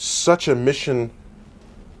that such a mission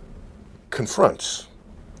confronts.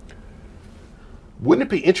 Wouldn't it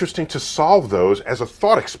be interesting to solve those as a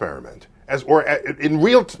thought experiment,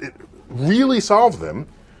 really solve them,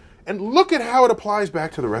 and look at how it applies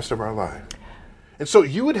back to the rest of our life? And so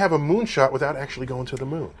you would have a moonshot without actually going to the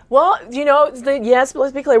moon. Well, yes, but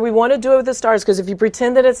let's be clear. We want to do it with the stars, because if you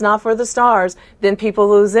pretend that it's not for the stars, then people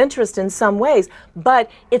lose interest in some ways.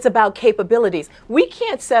 But it's about capabilities. We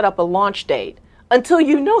can't set up a launch date until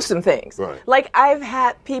you know some things. Right. Like, I've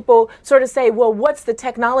had people sort of say, well, what's the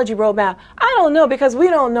technology roadmap? I don't know, because we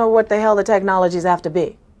don't know what the hell the technologies have to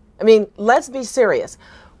be. I mean, let's be serious.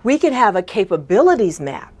 We could have a capabilities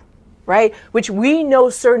map, right? Which we know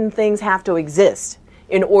certain things have to exist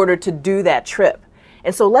in order to do that trip.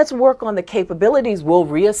 And so let's work on the capabilities. We'll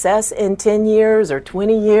reassess in 10 years or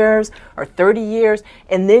 20 years or 30 years,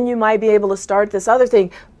 and then you might be able to start this other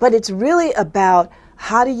thing. But it's really about,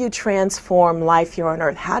 how do you transform life here on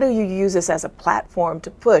Earth? How do you use this as a platform to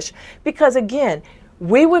push? Because again,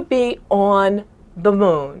 we would be on the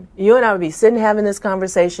moon. You and I would be sitting having this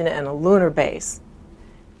conversation in a lunar base,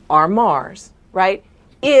 or Mars, right?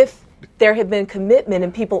 If there had been commitment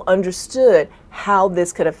and people understood how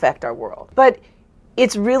this could affect our world. But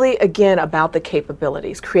it's really, again, about the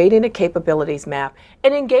capabilities, creating a capabilities map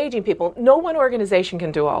and engaging people. No one organization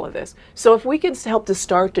can do all of this. So if we can help to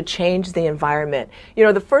start to change the environment,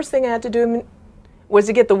 the first thing I had to do was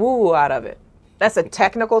to get the woo-woo out of it. That's a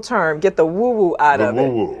technical term, get the woo-woo out of it. The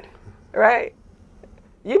woo-woo. Right?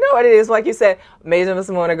 You know what it is, like you said, Mae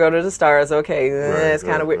Jemison want to go to the stars. Okay, it's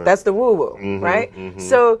kind of weird. Right. That's the woo-woo, right? Mm-hmm.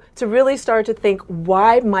 So to really start to think,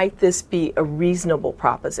 why might this be a reasonable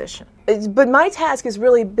proposition? But my task has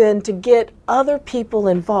really been to get other people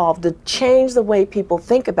involved, to change the way people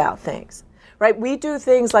think about things, right? We do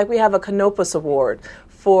things like we have a Canopus Award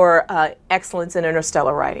for excellence in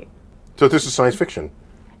interstellar writing. So this is science fiction?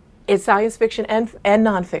 It's science fiction and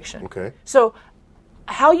nonfiction. Okay. So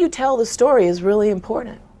how you tell the story is really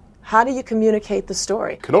important. How do you communicate the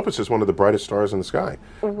story? Canopus is one of the brightest stars in the sky.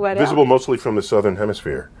 What visible else? Mostly from the southern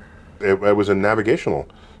hemisphere. It was a navigational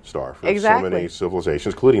star for exactly. so many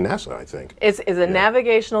civilizations, including NASA, I think. It's a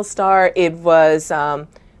navigational star. It was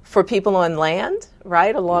for people on land,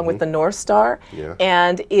 right, along with the North Star. Yeah.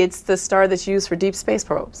 And it's the star that's used for deep space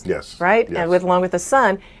probes. Yes. Right? Yes. And along with the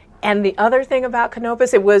sun. And the other thing about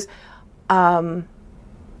Canopus, it was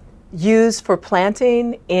used for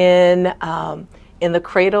planting in the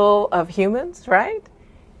cradle of humans, right?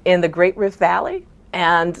 In the Great Rift Valley.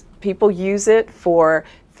 And people use it for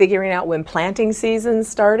figuring out when planting season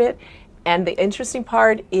started. And the interesting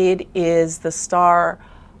part, it is the star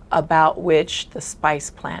about which the Spice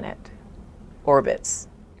Planet orbits.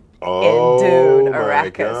 Oh, in Dune, my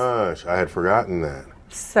Arrakis. gosh. I had forgotten that.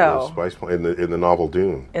 So The Spice Planet in the novel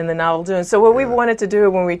Dune. In the novel Dune. So what we wanted to do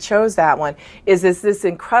when we chose that one is this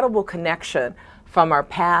incredible connection from our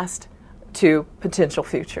past to potential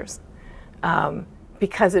futures.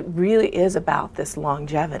 Because it really is about this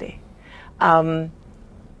longevity. When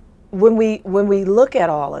we look at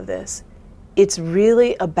all of this, it's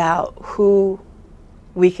really about who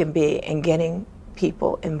we can be and getting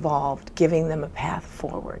people involved, giving them a path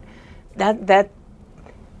forward.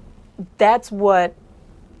 that's what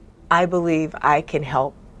I believe I can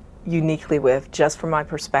help uniquely with, just from my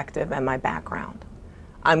perspective and my background.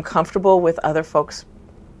 I'm comfortable with other folks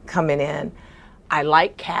coming in. I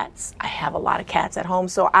like cats. I have a lot of cats at home,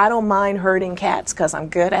 so I don't mind herding cats because I'm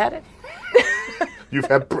good at it. You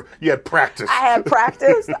had practice. I have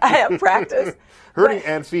practice. Herding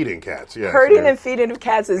and feeding cats, yes. Herding and feeding of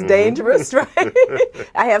cats is dangerous, right?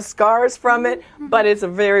 I have scars from it, but it's a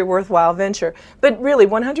very worthwhile venture. But really,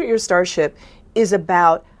 100 Year Starship is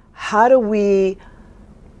about how do we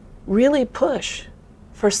really push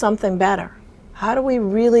for something better? How do we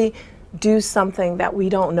really do something that we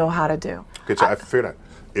don't know how to do? Okay, so I figured out,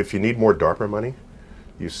 if you need more DARPA money,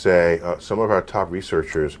 you say some of our top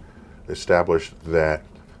researchers established that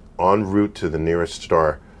en route to the nearest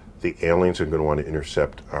star, the aliens are going to want to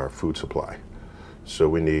intercept our food supply. So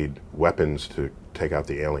we need weapons to take out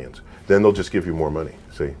the aliens. Then they'll just give you more money.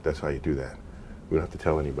 See, that's how you do that. We don't have to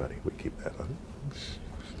tell anybody. We keep that on.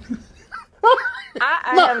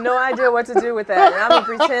 I have no idea what to do with that. I'm going to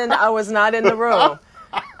pretend I was not in the room.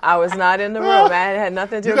 I was not in the room. It had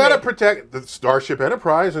nothing to do with it. You got to protect the Starship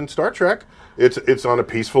Enterprise and Star Trek. It's on a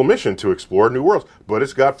peaceful mission to explore new worlds, but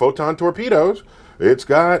it's got photon torpedoes. It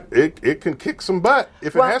can kick some butt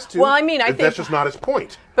if it has to. Well, I mean, I think that's just not its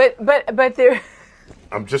point. But there.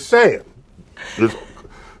 I'm just saying.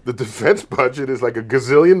 The defense budget is like $1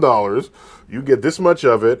 gazillion. You get this much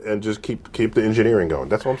of it, and just keep the engineering going.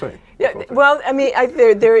 That's what I'm saying. Yeah. Well, I mean,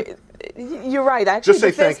 you're right. Actually, just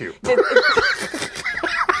say thank you.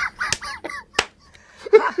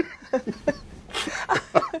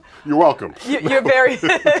 You're welcome. You're very.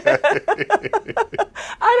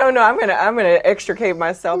 I don't know. I'm gonna extricate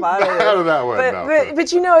myself out of this. Out of that one.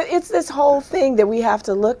 But you know, it's this whole thing that we have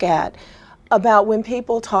to look at about when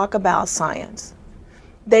people talk about science.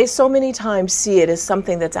 They so many times see it as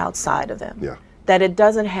something that's outside of them. Yeah. That it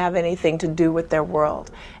doesn't have anything to do with their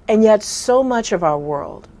world, and yet so much of our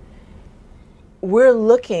world, we're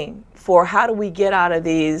looking for how do we get out of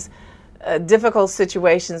these difficult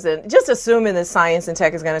situations, and just assuming that science and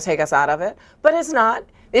tech is going to take us out of it. But it's not.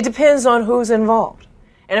 It depends on who's involved.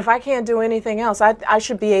 And if I can't do anything else, I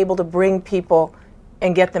should be able to bring people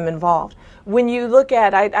and get them involved. When you look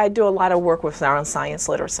at, I do a lot of work with around science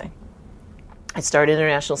literacy. I started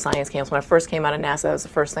international science camps. When I first came out of NASA, that was the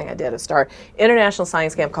first thing I did, to start international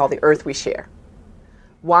science camp called The Earth We Share.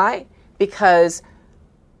 Why? Because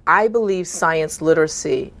I believe science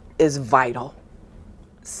literacy is vital.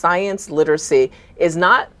 Science literacy is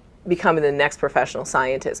not becoming the next professional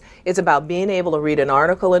scientist. It's about being able to read an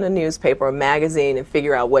article in a newspaper or magazine and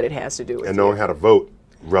figure out what it has to do with and knowing how to vote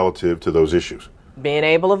relative to those issues. Being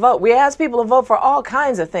able to vote. We ask people to vote for all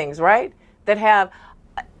kinds of things, right? That have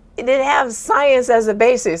science as a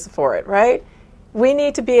basis for it, right? We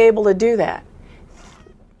need to be able to do that.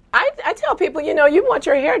 I tell people, you want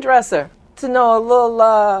your hairdresser to know a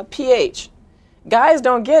little pH. Guys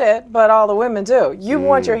don't get it, but all the women do. You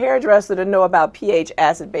want your hairdresser to know about pH,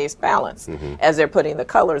 acid-base balance, as they're putting the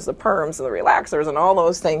colors, the perms, and the relaxers, and all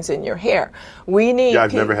those things in your hair. We need. Yeah,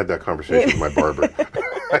 I've never had that conversation with my barber.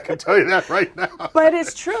 I can tell you that right now. But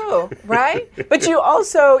it's true, right? But you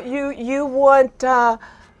also you want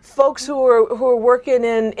folks who are working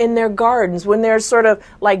in their gardens when they're sort of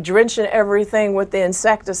like drenching everything with the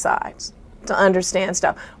insecticides to understand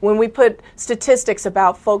stuff. When we put statistics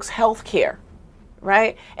about folks' health care.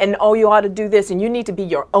 Right? And you ought to do this, and you need to be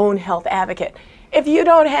your own health advocate. If you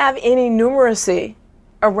don't have any numeracy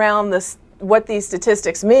around this, what these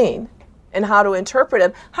statistics mean and how to interpret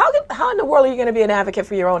them, how in the world are you going to be an advocate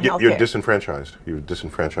for your own health care? You're disenfranchised. You've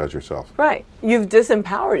disenfranchised yourself. Right. You've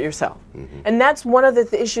disempowered yourself. And that's one of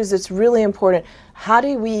the issues that's really important. How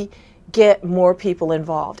do we get more people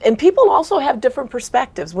involved? And people also have different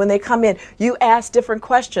perspectives. When they come in, you ask different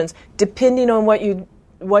questions depending on what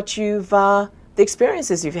you've the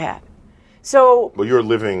experiences you've had. So, well, you're a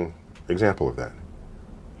living example of that.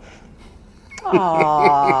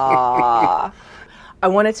 Aww. I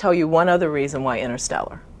want to tell you one other reason why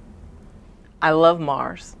Interstellar. I love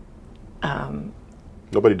Mars.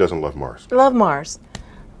 Nobody doesn't love Mars. Love Mars.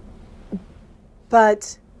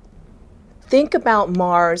 But think about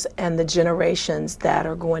Mars and the generations that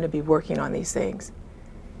are going to be working on these things.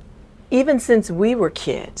 Even since we were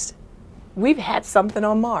kids, we've had something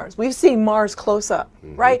on Mars. We've seen Mars close up,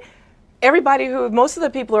 right? Most of the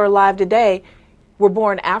people who are alive today were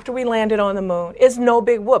born after we landed on the moon. It's no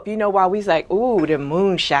big whoop. While we was like, ooh, the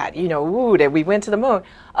moon shot, ooh, that we went to the moon.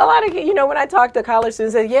 A lot of, when I talk to college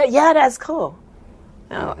students, they say, yeah, that's cool.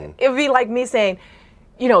 It would be like me saying,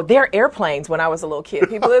 they're airplanes when I was a little kid.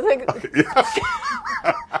 People would think,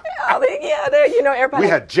 airplanes. We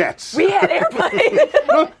had jets. We had airplanes.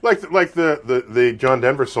 like the John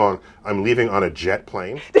Denver song, I'm leaving on a jet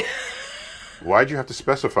plane. Why'd you have to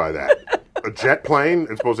specify that? A jet plane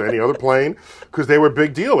as opposed to any other plane? Because they were a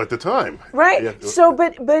big deal at the time. Right. Yeah. So,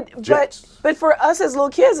 but for us as little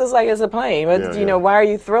kids, it's like it's a plane. But, why are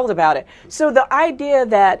you thrilled about it? So the idea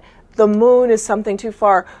that the moon is something too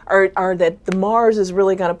far, or that the Mars is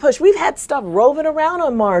really going to push. We've had stuff roving around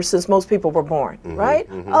on Mars since most people were born, right?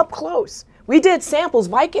 Up close. We did samples.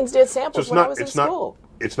 Vikings did samples when I was in school.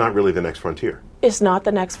 It's not really the next frontier. It's not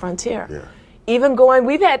the next frontier. Yeah. Even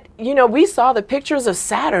we've had, we saw the pictures of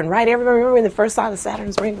Saturn, right? Everybody remember when they first saw the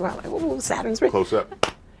Saturn's ring? We're like, ooh, Saturn's ring. Close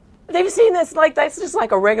up. They've seen this, that's just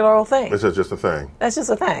like a regular old thing. This is just a thing. That's just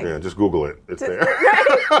a thing. Yeah, just Google it. It's there.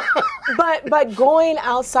 Right? But going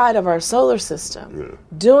outside of our solar system,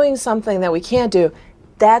 doing something that we can't do,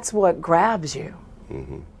 that's what grabs you.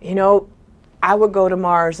 I would go to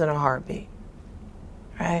Mars in a heartbeat,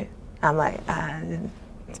 right? I'm like,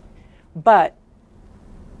 but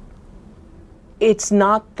it's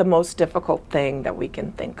not the most difficult thing that we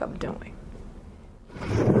can think of doing.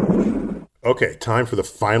 Okay, time for the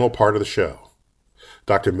final part of the show.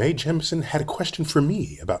 Dr. Mae Jemison had a question for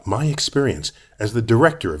me about my experience as the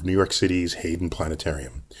director of New York City's Hayden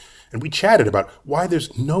Planetarium. And we chatted about why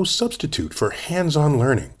there's no substitute for hands-on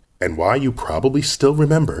learning and why you probably still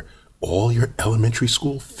remember all your elementary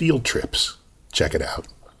school field trips. Check it out.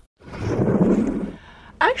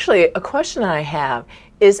 Actually, a question I have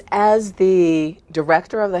is, as the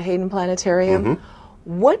director of the Hayden Planetarium,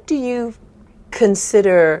 what do you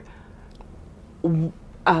consider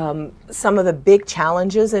some of the big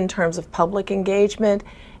challenges in terms of public engagement,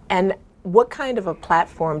 and what kind of a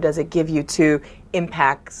platform does it give you to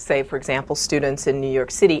impact, say, for example, students in New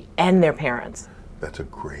York City and their parents? That's a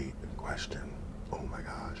great question. Oh my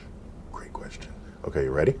gosh, great question. Okay,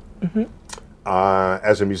 you ready?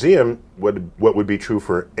 As a museum, what would be true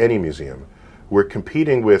for any museum? We're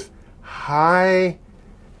competing with high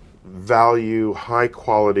value, high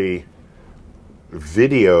quality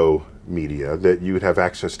video media that you would have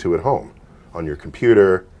access to at home, on your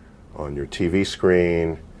computer, on your TV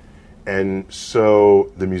screen. And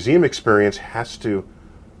so the museum experience has to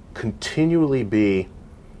continually be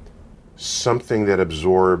something that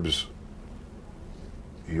absorbs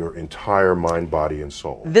your entire mind, body, and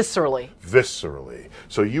soul. Viscerally.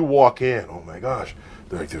 So you walk in, oh my gosh,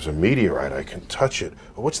 there's a meteorite, I can touch it.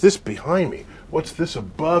 What's this behind me? What's this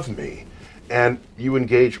above me? And you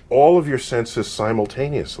engage all of your senses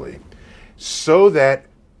simultaneously so that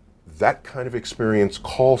that kind of experience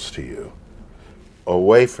calls to you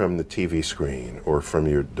away from the TV screen or from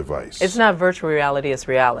your device. It's not virtual reality, it's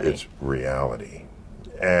reality. It's reality.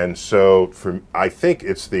 And so I think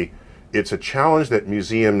it's a challenge that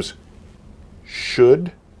museums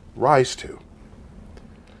should rise to.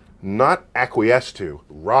 Not acquiesce to,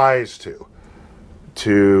 rise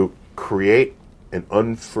to create an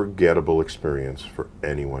unforgettable experience for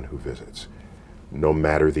anyone who visits, no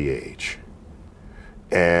matter the age.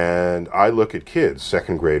 And I look at kids,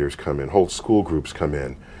 second graders come in, whole school groups come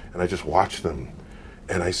in, and I just watch them,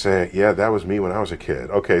 and I say, yeah, that was me when I was a kid.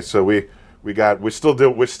 Okay, so we're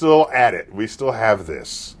still at it. We still have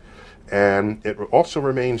this. And it also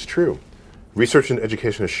remains true. Research and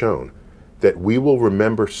education has shown that we will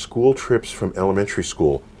remember school trips from elementary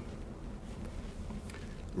school.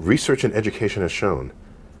 Research and education has shown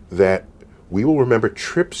that we will remember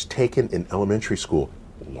trips taken in elementary school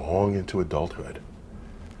long into adulthood.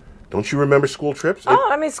 Don't you remember school trips?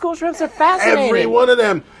 School trips are fascinating. Every one of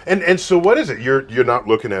them. And so what is it? You're not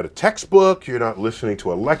looking at a textbook. You're not listening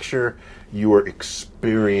to a lecture. You are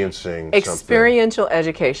experiencing experiential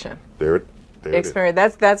education. There it is.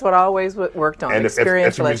 That's what I always worked on. And if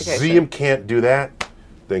a museum can't do that,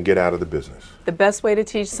 then get out of the business. The best way to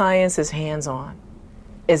teach science is hands-on,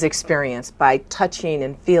 is experience, by touching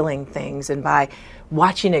and feeling things and by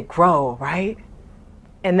watching it grow, right?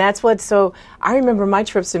 And that's I remember my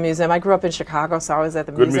trips to museum. I grew up in Chicago, so I was at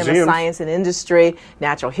the Museum of Science and Industry,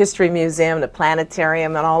 Natural History Museum, the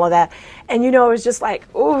Planetarium, and all of that. And it was just like,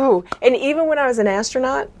 ooh. And even when I was an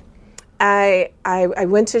astronaut, I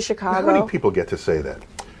went to Chicago. How many people get to say that?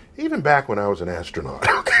 Even back when I was an astronaut.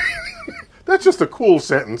 That's just a cool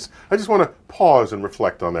sentence. I just want to pause and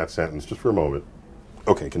reflect on that sentence just for a moment.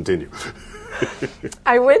 Okay, continue.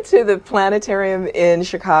 I went to the planetarium in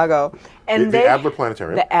Chicago, and the Adler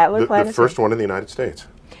Planetarium. The Adler Planetarium, the first one in the United States.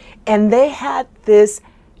 And they had this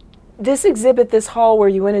exhibit, this hall where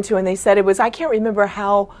you went into, and they said it was, I can't remember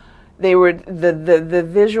how They were the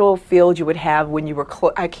visual field you would have when you were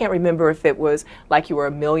I can't remember if it was like you were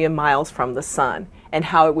 1,000,000 miles from the sun and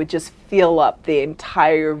how it would just fill up the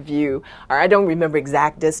entire view. Or I don't remember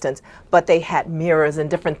exact distance, but they had mirrors and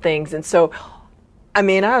different things. And so, I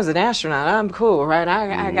mean, I was an astronaut. I'm cool, right?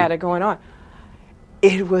 I got it going on.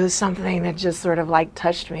 It was something that just sort of like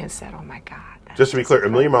touched me and said, oh my God. Just to be clear,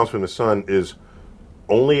 1,000,000 miles from the sun is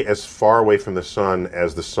only as far away from the sun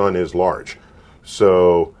as the sun is large.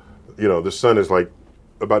 So, you know, the sun is like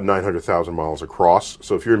about 900,000 miles across.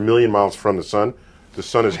 So if you're 1,000,000 miles from the sun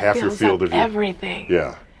is half your field of view. Everything.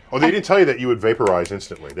 Yeah. Oh, they didn't tell you that you would vaporize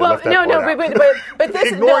instantly. They left that part out. But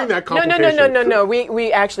this ignoring that complication. No.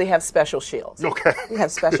 We actually have special shields. Okay. We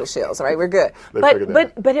have special shields. All right, we're good.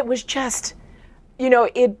 But it was just, you know,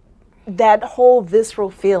 that whole visceral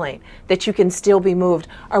feeling that you can still be moved.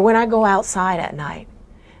 Or when I go outside at night,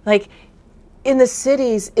 like in the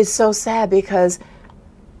cities, it's so sad because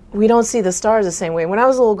we don't see the stars the same way. When I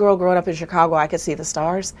was a little girl growing up in Chicago, I could see the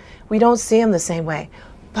stars. We don't see them the same way.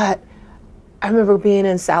 But I remember being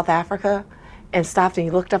in South Africa and stopped and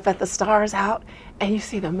you looked up at the stars out and you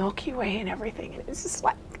see the Milky Way and everything. And it's just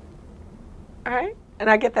like, all right. And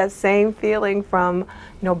I get that same feeling from, you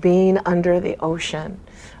know, being under the ocean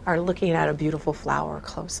or looking at a beautiful flower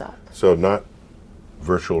close up. So not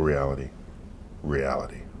virtual reality,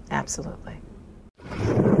 reality. Absolutely.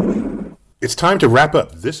 It's time to wrap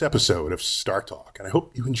up this episode of Star Talk, and I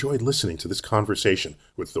hope you enjoyed listening to this conversation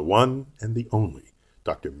with the one and the only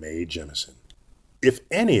Dr. Mae Jemison. If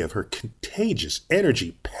any of her contagious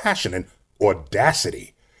energy, passion, and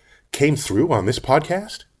audacity came through on this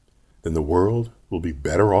podcast, then the world will be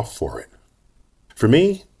better off for it. For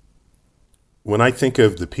me, when I think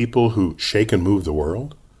of the people who shake and move the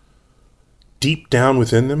world, deep down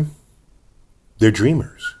within them, they're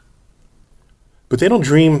dreamers. But they don't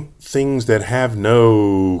dream things that have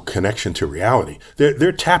no connection to reality.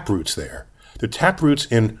 They're taproots there. They're taproots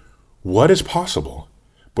in what is possible,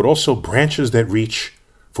 but also branches that reach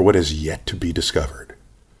for what is yet to be discovered,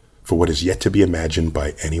 for what is yet to be imagined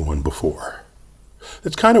by anyone before.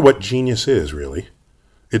 That's kind of what genius is, really.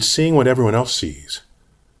 It's seeing what everyone else sees,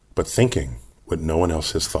 but thinking what no one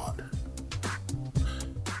else has thought.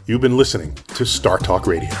 You've been listening to Star Talk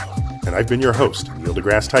Radio, and I've been your host, Neil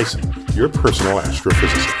deGrasse Tyson, your personal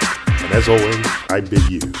astrophysicist. And as always, I bid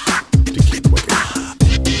you to keep looking.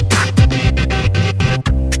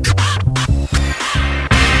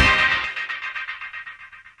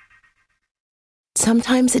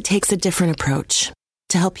 Sometimes it takes a different approach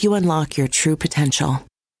to help you unlock your true potential.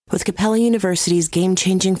 With Capella University's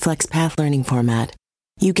game-changing FlexPath learning format,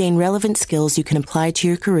 you gain relevant skills you can apply to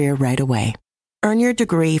your career right away. Earn your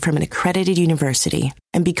degree from an accredited university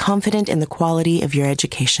and be confident in the quality of your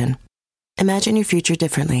education. Imagine your future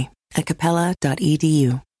differently at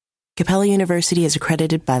capella.edu. Capella University is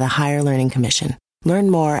accredited by the Higher Learning Commission. Learn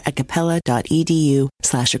more at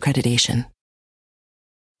capella.edu/accreditation.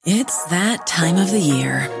 It's that time of the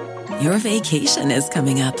year. Your vacation is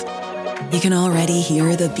coming up. You can already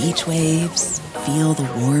hear the beach waves, feel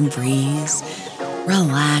the warm breeze,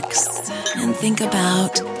 relax, and think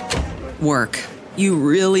about work. You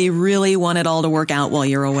really, really want it all to work out while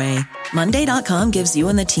you're away. Monday.com gives you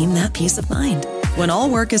and the team that peace of mind. When all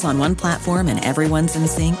work is on one platform and everyone's in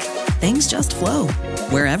sync, things just flow.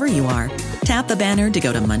 Wherever you are, tap the banner to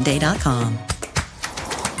go to Monday.com.